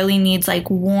body really needs like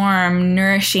warm,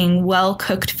 nourishing,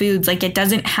 well-cooked foods. Like it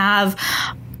doesn't have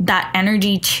that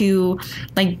energy to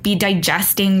like be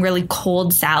digesting really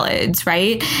cold salads,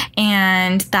 right?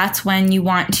 And that's when you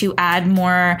want to add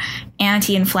more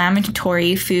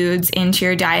anti-inflammatory foods into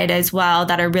your diet as well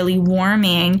that are really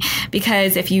warming,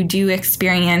 because if you do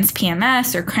experience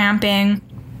PMS or cramping,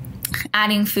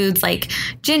 adding foods like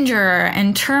ginger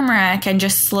and turmeric and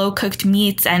just slow cooked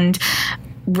meats and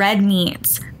red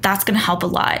meats, that's going to help a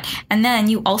lot. And then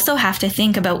you also have to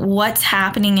think about what's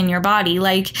happening in your body.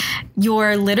 Like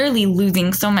you're literally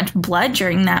losing so much blood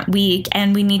during that week,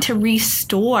 and we need to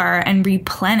restore and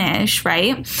replenish,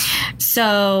 right?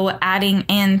 So adding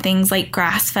in things like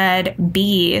grass-fed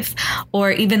beef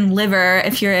or even liver,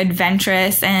 if you're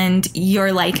adventurous and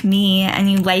you're like me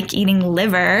and you like eating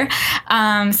liver,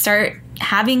 start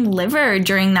having liver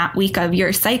during that week of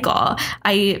your cycle.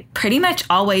 I pretty much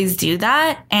always do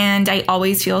that, and I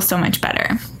always feel so much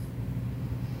better.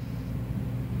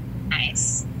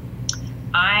 Nice.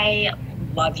 I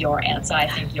love your answer. I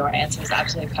think your answer is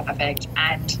absolutely perfect.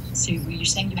 And so were you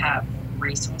saying you have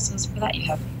resources for that? You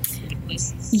have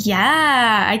lists?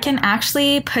 Yeah, I can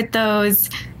actually put those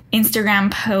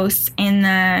Instagram posts in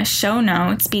the show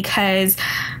notes, because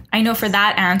I know for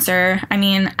that answer, I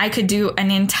mean, I could do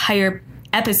an entire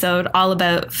episode all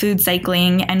about food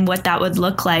cycling and what that would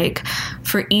look like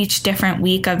for each different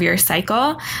week of your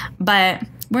cycle, but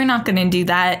we're not going to do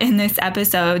that in this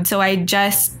episode. So I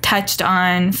just touched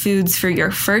on foods for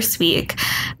your first week,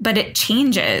 but it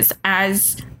changes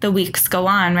as the weeks go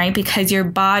on, right? Because your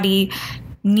body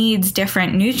needs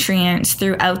different nutrients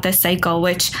throughout the cycle,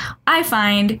 which I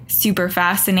find super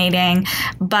fascinating.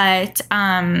 But,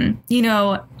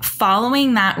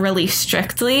 following that really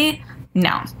strictly,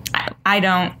 no, I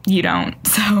don't, you don't.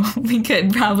 So we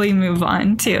could probably move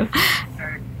on too.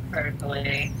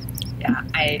 Totally. Yeah,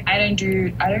 I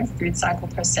don't food cycle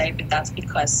per se, but that's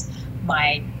because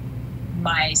my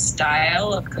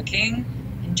style of cooking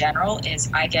in general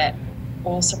is I get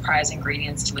all surprise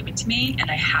ingredients delivered to me, and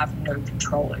I have no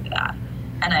control over that.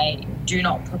 And I do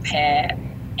not prepare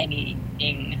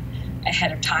anything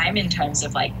ahead of time in terms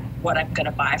of like what I'm going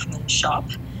to buy from the shop.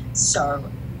 So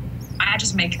I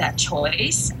just make that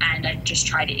choice, and I just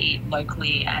try to eat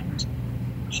locally and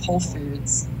whole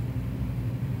foods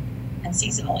and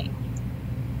seasonally.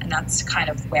 And that's kind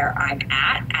of where I'm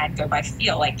at, and go by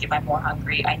feel. Like if I'm more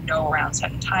hungry, I know around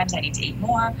certain times I need to eat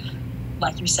more.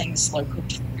 Like you're saying, the slow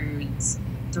cooked foods,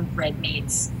 the red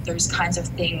meats, those kinds of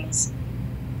things,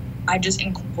 I just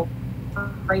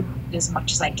incorporate as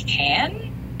much as I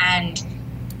can, and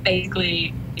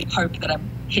basically hope that I'm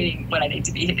hitting what I need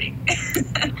to be hitting.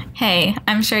 Hey,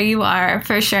 I'm sure you are,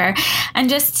 for sure. And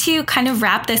just to kind of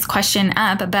wrap this question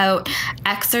up about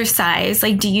exercise,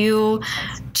 like, do you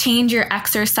change your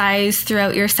exercise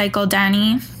throughout your cycle,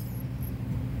 Dani?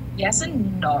 Yes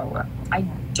and no. I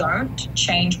don't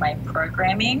change my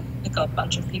programming. Like a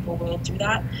bunch of people will do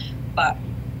that. But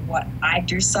what I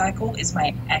do cycle is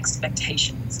my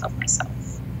expectations of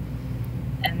myself.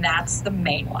 And that's the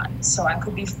main one. So I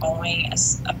could be following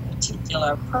a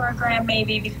particular program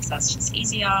maybe because that's just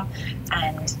easier,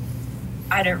 and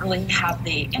I don't really have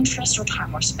the interest or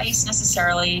time or space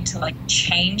necessarily to like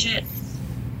change it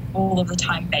all of the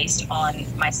time based on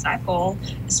my cycle,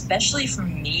 especially for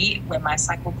me where my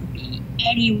cycle could be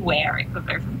anywhere. It could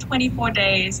go from 24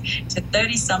 days to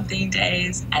 30 something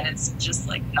days, and it's just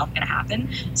like not going to happen.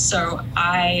 So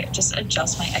I just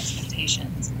adjust my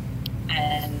expectations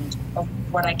and of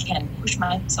what I can push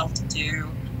myself to do,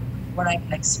 what I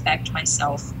can expect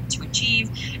myself to achieve,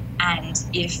 and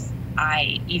if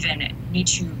I even need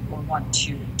to or want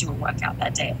to do a workout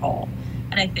that day at all.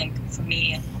 And I think for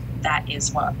me, that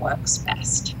is what works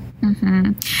best.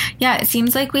 Mm-hmm. Yeah, it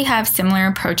seems like we have similar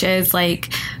approaches.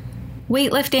 Like,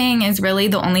 weightlifting is really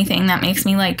the only thing that makes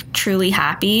me like truly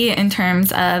happy in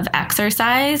terms of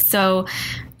exercise. So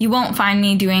you won't find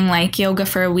me doing like yoga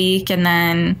for a week and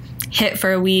then HIIT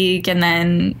for a week and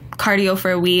then cardio for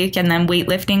a week and then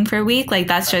weightlifting for a week. Like,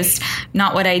 that's just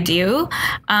not what I do.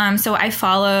 So I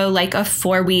follow like a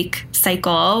 4-week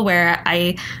cycle where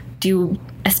I do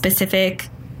a specific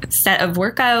set of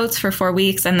workouts for 4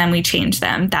 weeks and then we change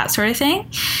them, that sort of thing.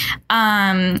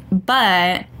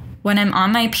 But when I'm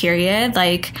on my period,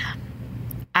 like,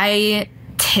 I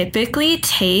typically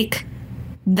take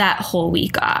that whole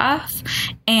week off,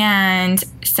 and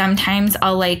sometimes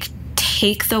I'll like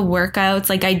take the workouts.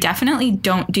 Like, I definitely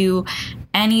don't do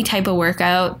any type of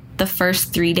workout the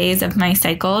first 3 days of my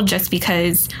cycle just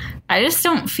because I just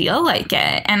don't feel like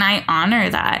it, and I honor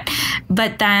that.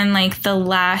 But then like the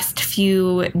last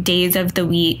few days of the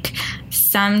week,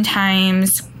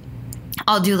 sometimes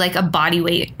I'll do like a body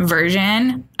weight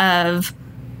version of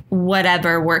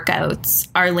whatever workouts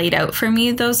are laid out for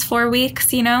me those 4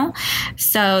 weeks, you know?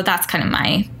 So that's kind of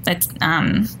my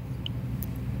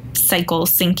cycle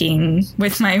syncing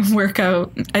with my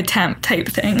workout attempt type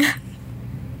thing.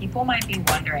 People might be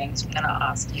wondering, so I'm going to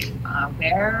ask you,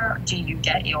 where do you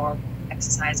get your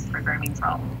exercise programming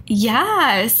from?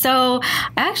 Yeah, so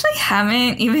I actually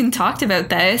haven't even talked about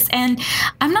this, and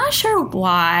I'm not sure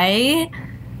why,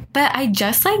 but I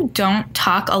just like don't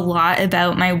talk a lot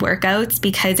about my workouts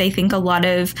because I think a lot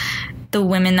of the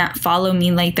women that follow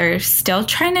me, like, they're still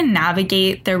trying to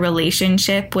navigate their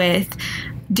relationship with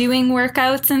doing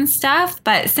workouts and stuff.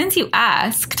 But since you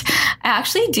asked, I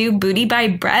actually do Booty by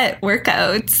Brett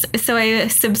workouts. So I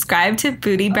subscribe to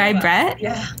Booty by Brett.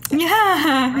 Yeah.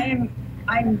 Yeah.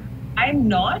 I'm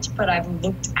not, but I've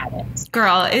looked at it.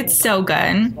 Girl, it's so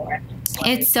good.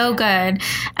 It's so good.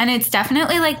 And it's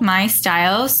definitely like my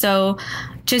style. So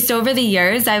just over the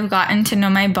years, I've gotten to know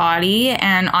my body.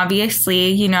 And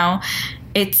obviously, you know,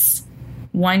 it's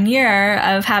 1 year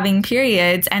of having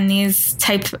periods, and these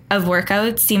type of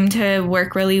workouts seem to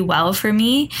work really well for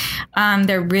me.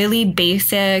 They're really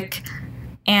basic,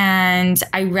 and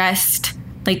I rest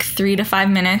like 3 to 5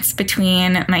 minutes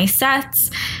between my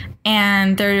sets,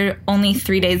 and they're only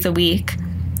 3 days a week.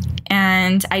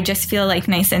 And I just feel like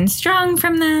nice and strong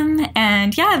from them.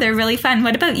 And yeah, they're really fun.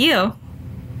 What about you?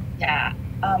 Yeah.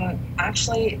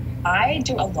 Actually, I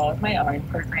do a lot of my own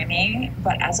programming,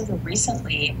 but as of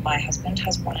recently, my husband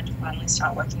has wanted to finally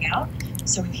start working out.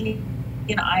 So he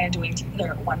and I are doing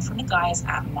together one from the guys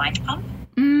at Mind Pump.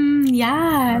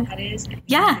 Yeah. That is.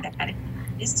 Yeah. That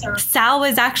is so Sal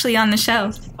was actually on the show.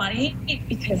 It's funny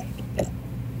because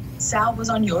Sal was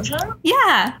on your show?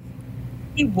 Yeah.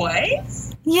 He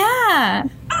was? Yeah.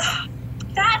 Oh,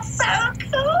 that's so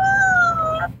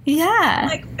cool. Yeah. I'm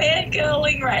like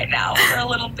fangirling right now for a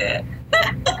little bit.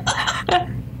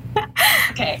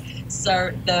 Okay,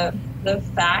 so the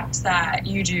fact that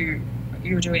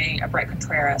you're doing a Brett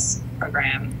Contreras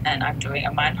program and I'm doing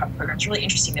a Mind Pump program is really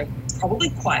interesting. They're probably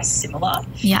quite similar,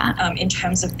 in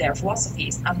terms of their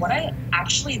philosophies. And what I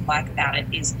actually like about it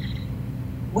is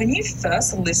when you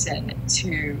first listen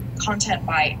to content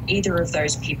by either of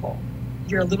those people,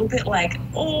 you're a little bit like,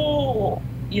 oh,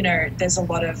 you know, there's a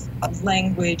lot of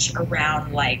language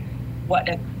around like what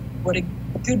a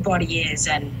good body is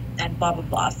and blah, blah,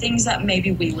 blah. Things that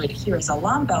maybe we would hear as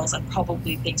alarm bells are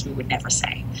probably things we would never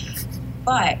say.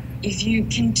 But if you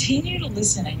continue to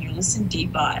listen and you listen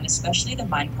deeper, and especially the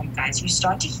Mind Pump guys, you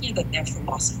start to hear that their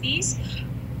philosophies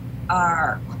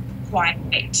are quite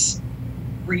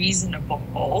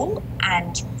reasonable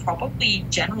and probably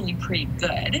generally pretty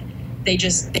good. They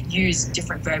just use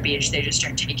different verbiage. They just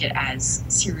don't take it as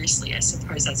seriously, I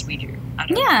suppose, as we do.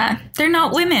 Yeah, they're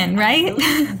not women, right?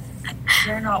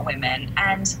 They're not women,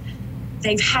 and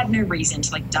they've had no reason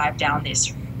to like dive down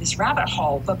this rabbit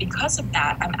hole. But because of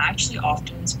that, I'm actually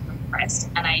often so impressed,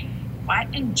 and I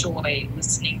quite enjoy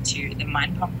listening to the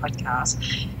Mind Pump podcast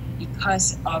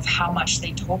because of how much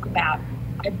they talk about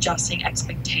adjusting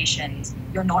expectations.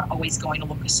 You're not always going to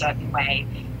look a certain way.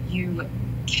 You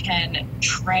can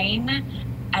train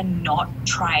and not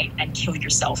try and kill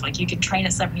yourself. Like, you can train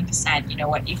at 70%. You know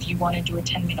what? If you want to do a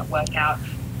 10-minute workout,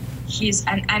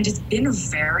 and it's been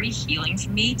very healing for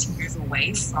me to move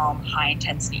away from high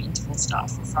intensity interval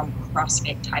stuff, from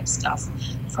CrossFit type stuff,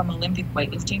 from Olympic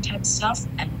weightlifting type stuff,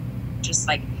 and just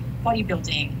like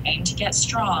bodybuilding, aim to get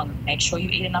strong, make sure you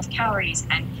eat enough calories.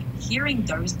 And hearing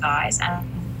those guys and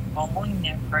following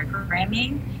their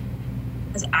programming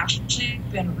has actually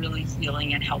been really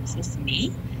healing and helpful for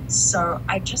me. So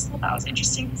I just thought that was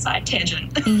interesting side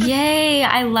tangent. Yay,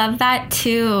 I love that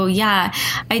too. Yeah,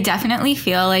 I definitely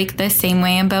feel like the same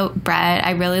way about Brett.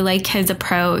 I really like his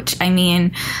approach. I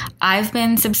mean, I've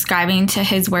been subscribing to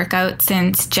his workout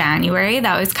since January.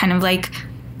 That was kind of like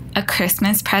a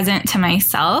Christmas present to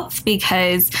myself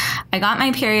because I got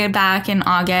my period back in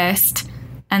August,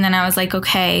 and then I was like,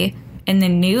 okay, in the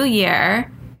new year,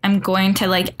 I'm going to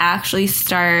like actually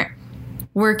start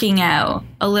working out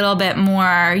a little bit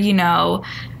more, you know,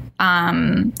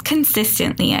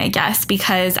 consistently, I guess,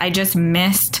 because I just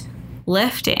missed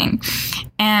lifting.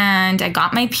 And I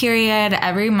got my period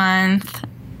every month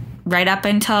right up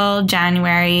until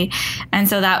January. And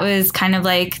so that was kind of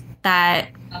like that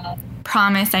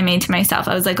promise I made to myself.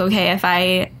 I was like, okay, if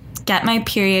I get my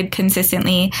period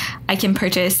consistently, I can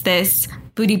purchase this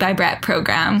Booty by Brett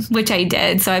program, which I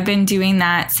did. So I've been doing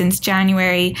that since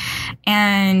January,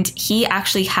 and he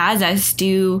actually has us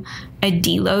do a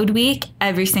deload week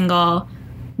every single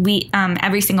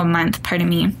month, pardon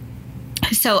me.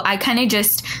 So I kind of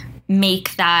just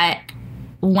make that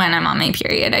when I'm on my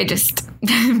period. I just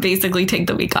basically take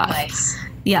the week off. Nice.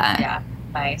 Yeah. Yeah.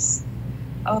 Nice.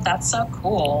 Oh, that's so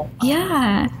cool.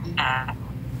 Yeah.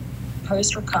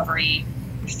 Post recovery,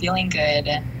 feeling good.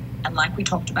 And like we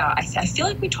talked about, I feel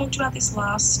like we talked about this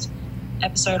last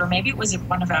episode, or maybe it was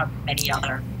one of our many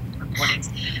other recordings.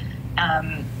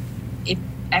 If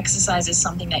exercise is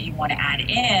something that you want to add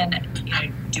in, you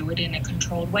know, do it in a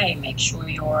controlled way. Make sure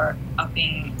you're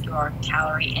upping your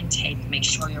calorie intake. Make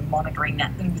sure you're monitoring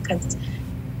that thing, because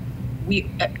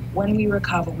when we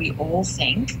recover, we all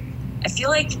think. I feel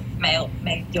like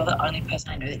you're the only person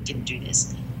I know that didn't do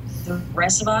this. The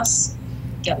rest of us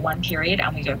get one period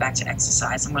and we go back to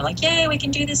exercise and we're like, yay, we can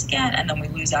do this again, and then we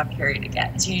lose our period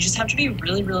again. So you just have to be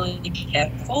really, really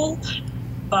careful.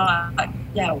 But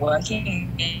yeah,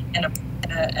 working in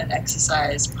an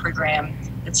exercise program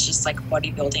that's just like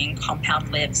bodybuilding,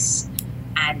 compound lifts,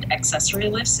 and accessory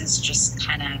lifts is just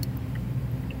kind of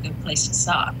a good place to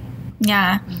start.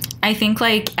 Yeah, I think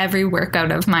like every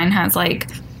workout of mine has like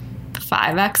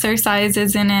 5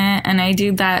 exercises in it, and I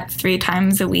do that 3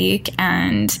 times a week,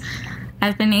 and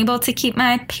I've been able to keep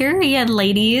my period,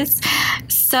 ladies.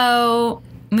 So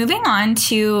moving on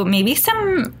to maybe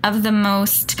some of the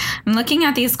most, I'm looking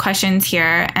at these questions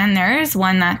here, and there's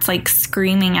one that's like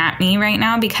screaming at me right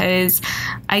now because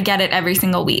I get it every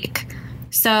single week.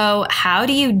 So how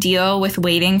do you deal with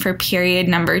waiting for period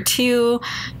number 2?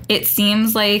 It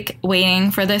seems like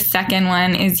waiting for the second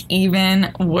one is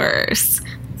even worse.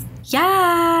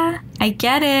 Yeah, I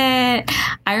get it.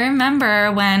 I remember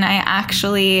when I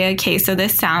actually, okay, so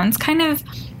this sounds kind of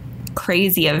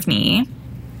crazy of me,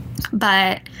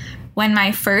 but when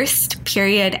my first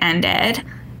period ended,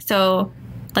 so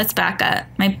let's back up.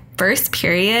 My first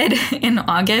period in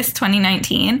August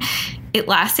 2019, it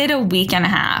lasted a week and a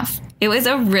half. It was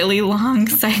a really long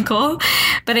cycle,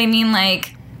 but I mean,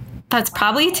 like, that's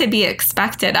probably to be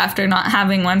expected after not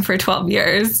having one for 12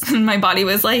 years. My body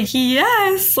was like,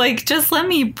 yes, like, just let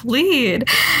me bleed.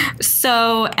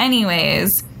 So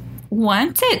anyways,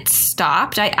 once it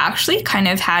stopped, I actually kind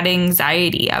of had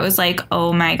anxiety. I was like,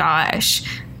 oh my gosh,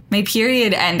 my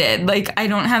period ended. Like, I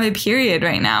don't have a period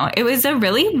right now. It was a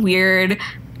really weird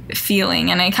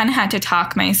feeling. And I kind of had to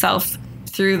talk myself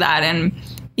through that and,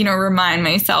 you know, remind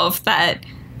myself that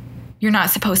you're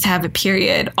not supposed to have a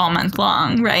period all month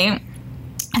long, right?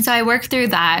 And so I worked through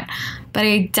that, but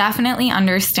I definitely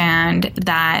understand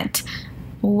that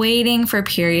waiting for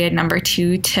period number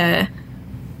 2 to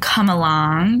come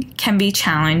along can be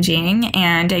challenging.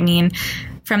 And I mean,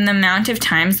 from the amount of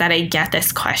times that I get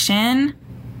this question,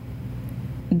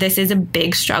 this is a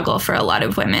big struggle for a lot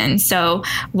of women. So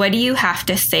what do you have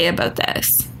to say about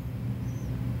this?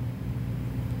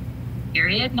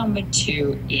 Period number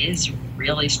 2 is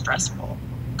really stressful,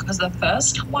 because the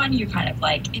first one you're kind of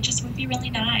like, it just would be really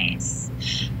nice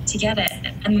to get it,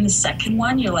 and then the second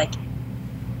one you're like,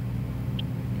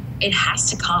 it has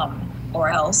to come, or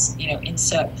else, you know,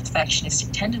 insert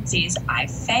perfectionistic tendencies, I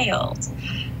failed,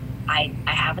 I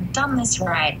haven't done this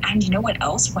right. And you know what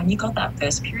else? When you got that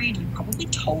first period, you probably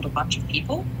told a bunch of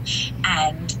people,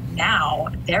 and now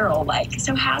they're all like,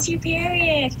 so how's your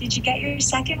period? Did you get your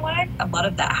second one? A lot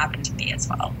of that happened to me as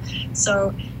well.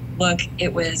 So look,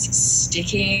 it was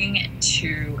sticking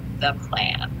to the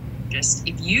plan. Just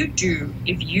if you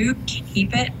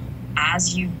keep it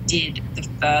as you did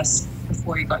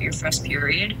before you got your first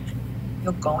period,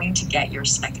 you're going to get your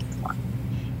second one.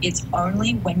 It's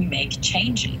only when you make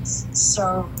changes.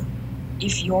 So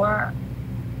if you're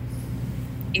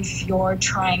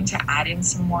trying to add in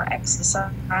some more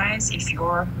exercise, if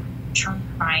you're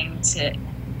trying to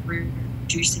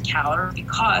reduce the calorie,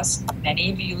 because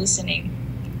many of you listening,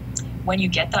 when you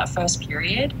get that first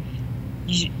period,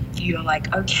 you're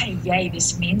like, okay, yay,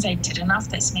 this means I did enough.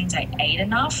 This means I ate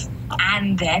enough.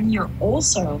 And then you're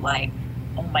also like,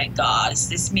 oh my gosh,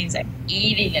 this means I'm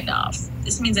eating enough.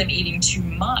 This means I'm eating too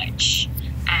much.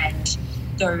 And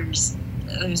those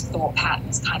thought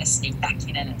patterns kind of sneak back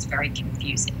in, and it's very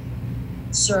confusing.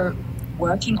 So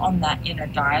working on that inner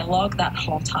dialogue that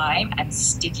whole time and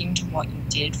sticking to what you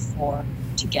did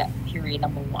to get period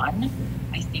number 1,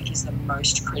 I think is the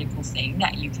most critical thing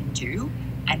that you can do.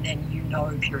 And then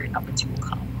period number 2 will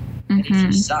come. But if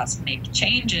you start to make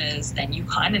changes, then you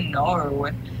kind of know,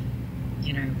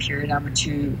 period number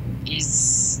 2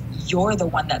 is, you're the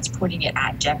one that's putting it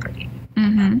at jeopardy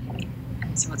at that point.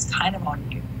 And so it's kind of on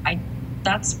you.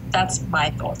 That's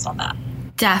my thoughts on that.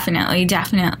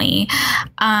 Definitely.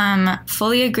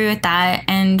 Fully agree with that.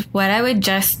 And what I would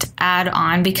just add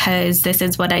on, because this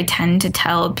is what I tend to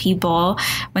tell people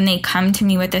when they come to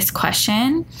me with this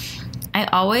question, I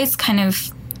always kind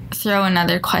of throw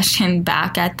another question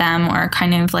back at them, or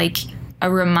kind of like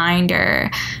a reminder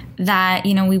that,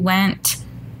 we went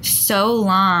so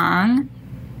long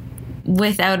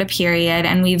without a period,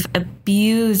 and we've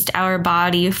abused our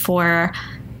body for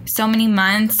so many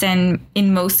months, and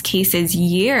in most cases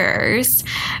years.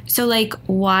 So like,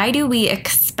 why do we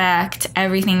expect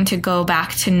everything to go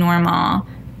back to normal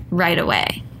right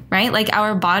away, right? Like,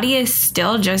 our body is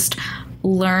still just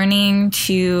learning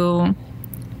to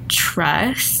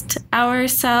trust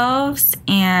ourselves,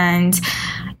 and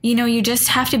you just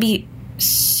have to be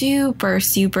super,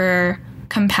 super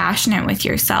compassionate with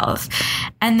yourself.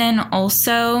 And then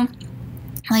also,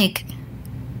 like,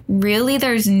 really,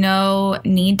 there's no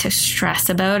need to stress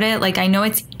about it. Like, I know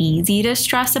it's easy to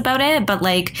stress about it, but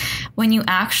like, when you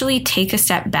actually take a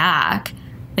step back,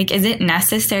 like, is it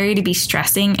necessary to be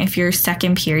stressing if your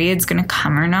second period's gonna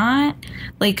come or not?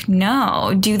 Like,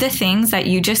 no. Do the things that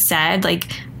you just said. Like,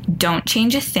 don't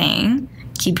change a thing.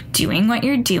 Keep doing what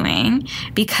you're doing,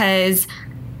 because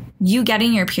you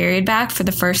getting your period back for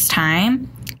the first time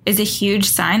is a huge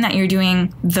sign that you're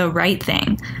doing the right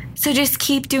thing. So just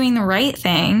keep doing the right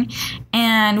thing,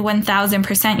 and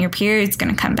 1,000% your period's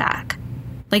going to come back.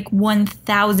 Like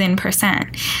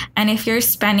 1,000%. And if you're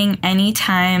spending any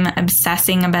time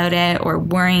obsessing about it, or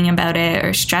worrying about it,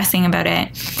 or stressing about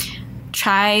it,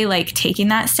 try like taking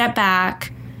that step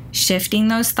back, shifting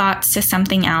those thoughts to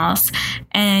something else,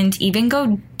 and even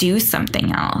go do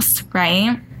something else,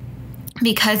 right?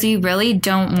 Because we really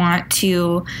don't want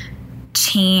to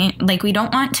change, like, we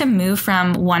don't want to move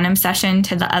from one obsession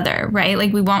to the other, right?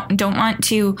 Like, we don't want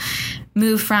to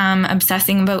move from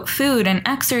obsessing about food and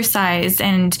exercise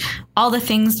and all the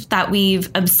things that we've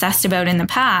obsessed about in the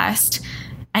past,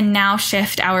 and now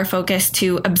shift our focus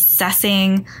to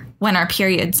obsessing when our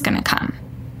period's gonna come,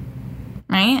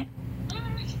 right?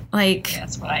 Like,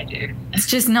 that's what I do. It's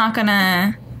just not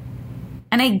gonna.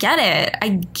 And I get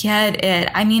it.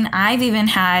 I mean, I've even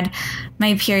had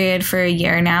my period for a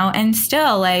year now, and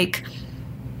still, like,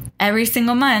 every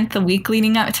single month, the week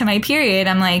leading up to my period,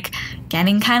 I'm like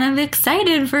getting kind of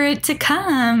excited for it to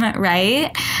come,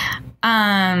 right?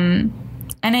 And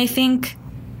I think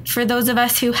for those of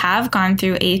us who have gone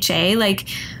through HA, like,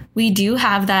 we do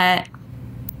have that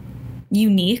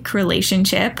unique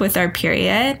relationship with our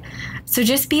period. So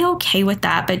just be okay with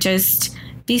that, but just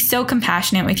be so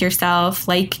compassionate with yourself.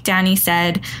 Like Dani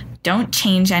said, don't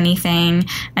change anything,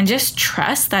 and just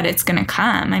trust that it's going to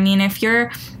come. I mean, if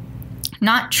you're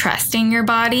not trusting your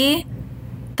body,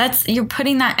 you're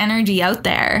putting that energy out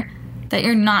there that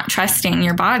you're not trusting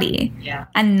your body. Yeah.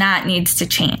 And that needs to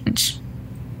change.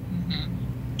 Mm-hmm.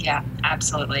 Yeah,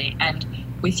 absolutely. And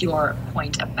with your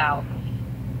point about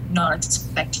not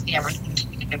expecting everything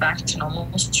to go back to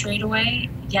normal straight away,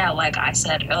 yeah, like I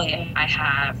said earlier, I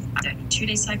have a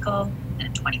 32-day cycle, then a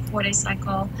 24-day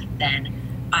cycle,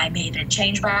 then I made a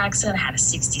change by accident, I had a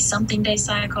 60-something day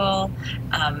cycle.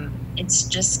 It's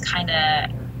just kind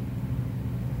of,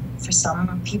 for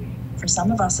some people, for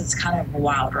some of us, it's kind of a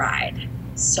wild ride.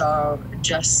 So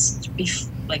just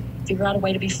figure out a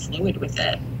way to be fluid with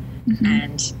it. Mm-hmm.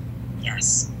 And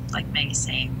yes, like Maggie's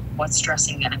saying, what's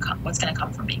gonna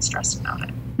come from being stressed about it?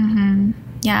 Mm-hmm.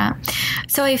 Yeah.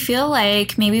 So I feel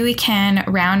like maybe we can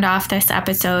round off this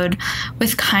episode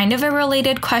with kind of a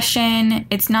related question.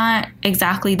 It's not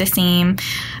exactly the same,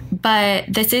 but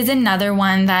this is another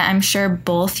one that I'm sure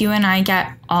both you and I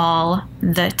get all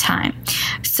the time.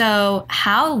 So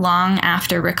how long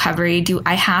after recovery do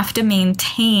I have to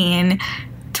maintain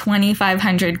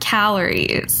 2,500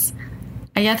 calories?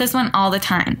 I get this one all the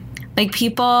time. Like,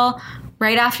 people,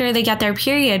 right after they get their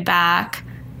period back,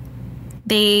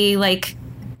 they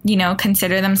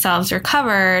consider themselves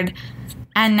recovered,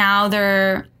 and now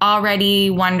they're already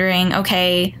wondering,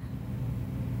 okay,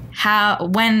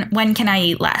 when can I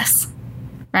eat less,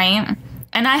 right?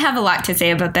 And I have a lot to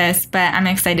say about this, but I'm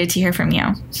excited to hear from you.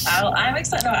 I'm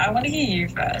excited. No, I want to hear you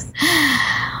first.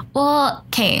 Well,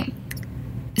 okay.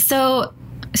 So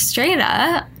straight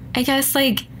up, I guess,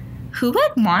 like, who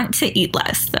would want to eat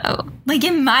less, though? Like,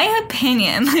 in my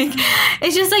opinion, like,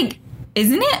 it's just like,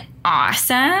 isn't it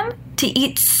awesome to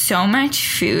eat so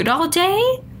much food all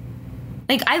day?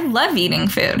 Like, I love eating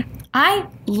food. I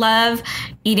love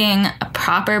eating a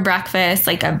proper breakfast,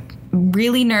 like a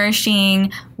really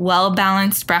nourishing,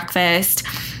 well-balanced breakfast.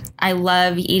 I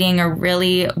love eating a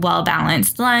really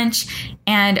well-balanced lunch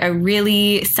and a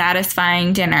really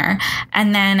satisfying dinner.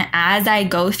 And then as I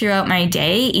go throughout my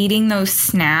day, eating those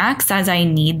snacks as I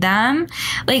need them.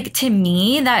 Like, to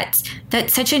me, that's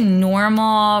such a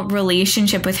normal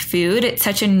relationship with food. It's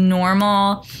such a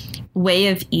normal way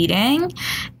of eating.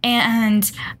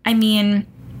 And I mean,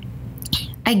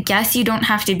 I guess you don't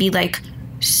have to be like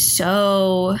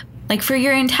so, like, for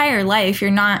your entire life,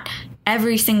 you're not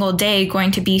every single day going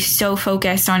to be so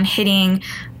focused on hitting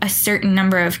a certain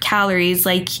number of calories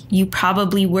like you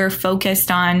probably were focused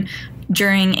on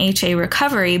during HA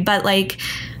recovery. But like,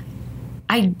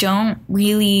 I don't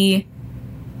really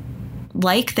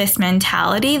like this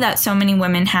mentality that so many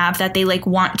women have, that they like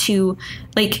want to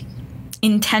like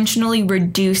intentionally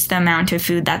reduce the amount of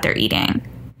food that they're eating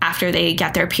after they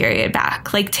get their period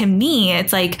back. Like, to me,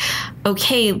 it's like,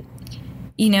 okay,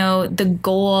 the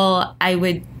goal, I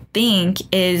would think,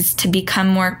 is to become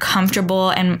more comfortable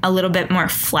and a little bit more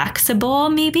flexible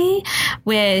maybe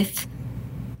with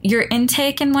your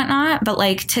intake and whatnot, but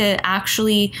like to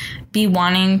actually be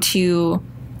wanting to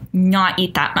not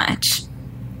eat that much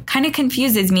kind of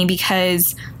confuses me,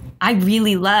 because I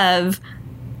really love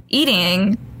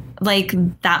eating like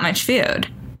that much food,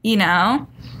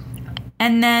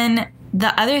 And then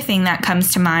the other thing that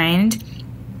comes to mind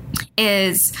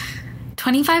is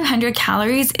 2,500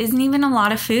 calories isn't even a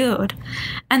lot of food.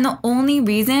 And the only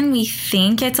reason we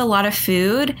think it's a lot of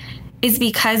food is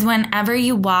because whenever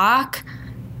you walk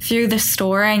through the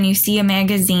store and you see a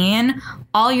magazine,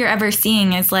 all you're ever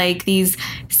seeing is like these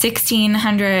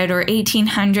 1,600 or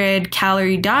 1,800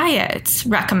 calorie diets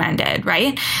recommended,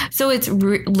 right? So it's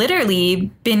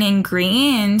literally been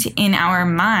ingrained in our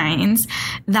minds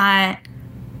that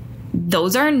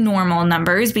those are normal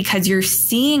numbers because you're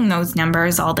seeing those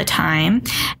numbers all the time.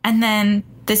 And then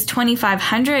this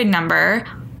 2,500 number,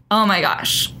 oh my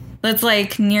gosh, that's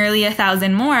like nearly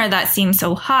 1,000 more. That seems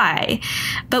so high.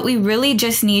 But we really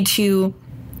just need to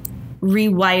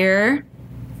rewire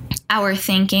our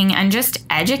thinking and just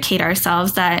educate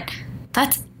ourselves that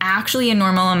that's actually a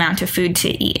normal amount of food to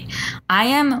eat. I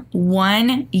am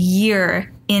 1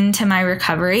 year into my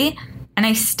recovery and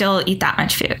I still eat that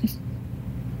much food.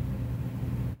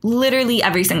 Literally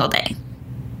every single day.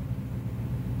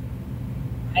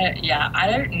 I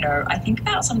don't know. I think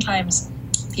about sometimes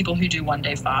people who do 1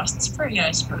 day fasts for,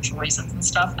 spiritual reasons and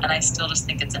stuff, and I still just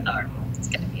think it's a no. It's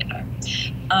going to be a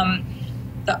no.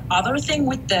 The other thing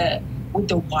with the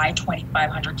why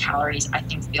 2,500 calories I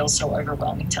think feels so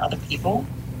overwhelming to other people,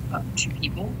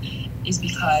 is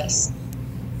because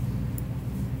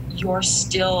you're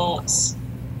still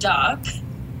stuck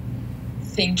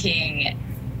thinking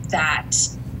that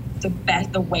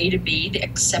the way to be, the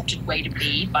accepted way to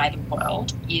be by the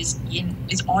world is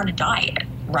on a diet,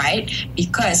 right?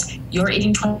 Because you're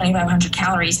eating 2,500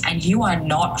 calories and you are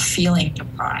not feeling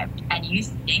deprived, and you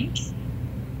think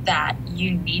that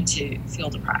you need to feel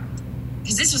deprived.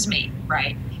 Because this was me,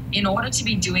 right? In order to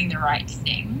be doing the right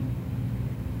thing,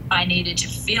 I needed to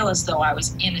feel as though I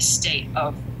was in a state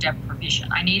of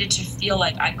deprivation. I needed to feel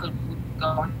like I could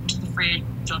go into the fridge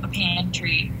or the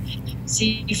pantry,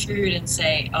 see food and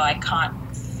say, oh, I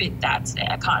can't fit that today.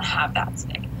 I can't have that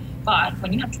today. But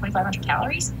when you have 2,500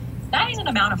 calories, that is an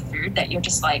amount of food that you're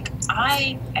just like,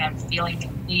 I am feeling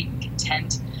complete,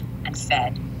 content, and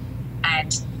fed.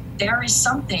 And there is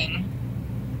something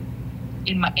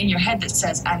in your head that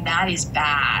says, and that is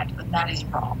bad, and that is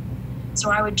wrong. So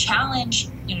I would challenge,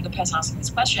 the person asking this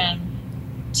question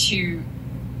to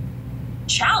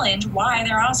challenge why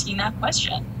they're asking that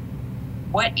question.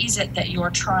 What is it that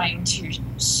you're trying to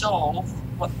solve?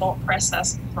 What thought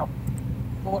process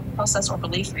or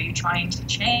belief are you trying to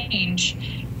change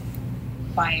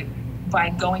by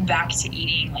going back to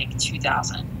eating like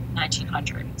 2,000,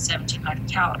 1,900,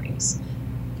 1,700 calories?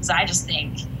 Because I just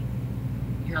think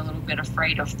you're a little bit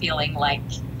afraid of feeling like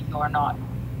you're not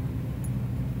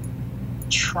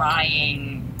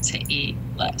trying to eat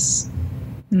less.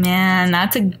 Man,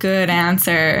 that's a good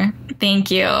answer.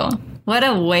 Thank you. What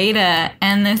a way to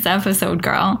end this episode,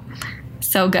 girl.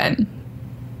 So good.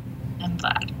 I'm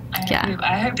glad.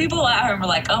 I hope people at home are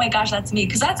like, oh my gosh, that's me.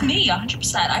 Because that's me,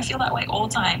 100%. I feel that way all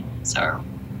the time. So.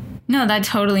 No, that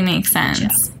totally makes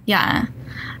sense. Yeah.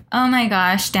 Oh my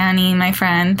gosh, Dani, my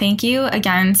friend, thank you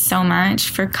again so much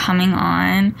for coming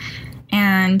on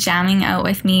and jamming out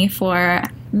with me for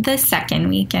the second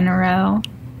week in a row.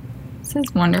 This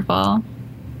is wonderful.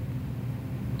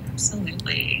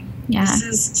 Absolutely. Yeah. This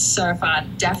is so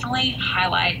fun. Definitely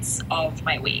highlights of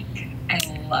my week. I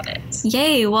love it.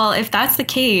 Yay. Well, if that's the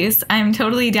case, I'm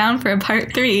totally down for a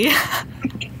part 3. Yeah,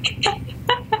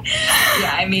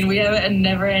 I mean, we have a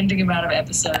never-ending amount of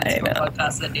episodes of a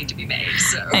podcast that need to be made.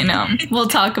 So I know. We'll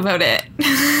talk about it.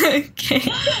 Okay.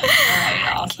 All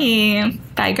right. Awesome. Okay.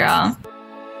 Bye, girl.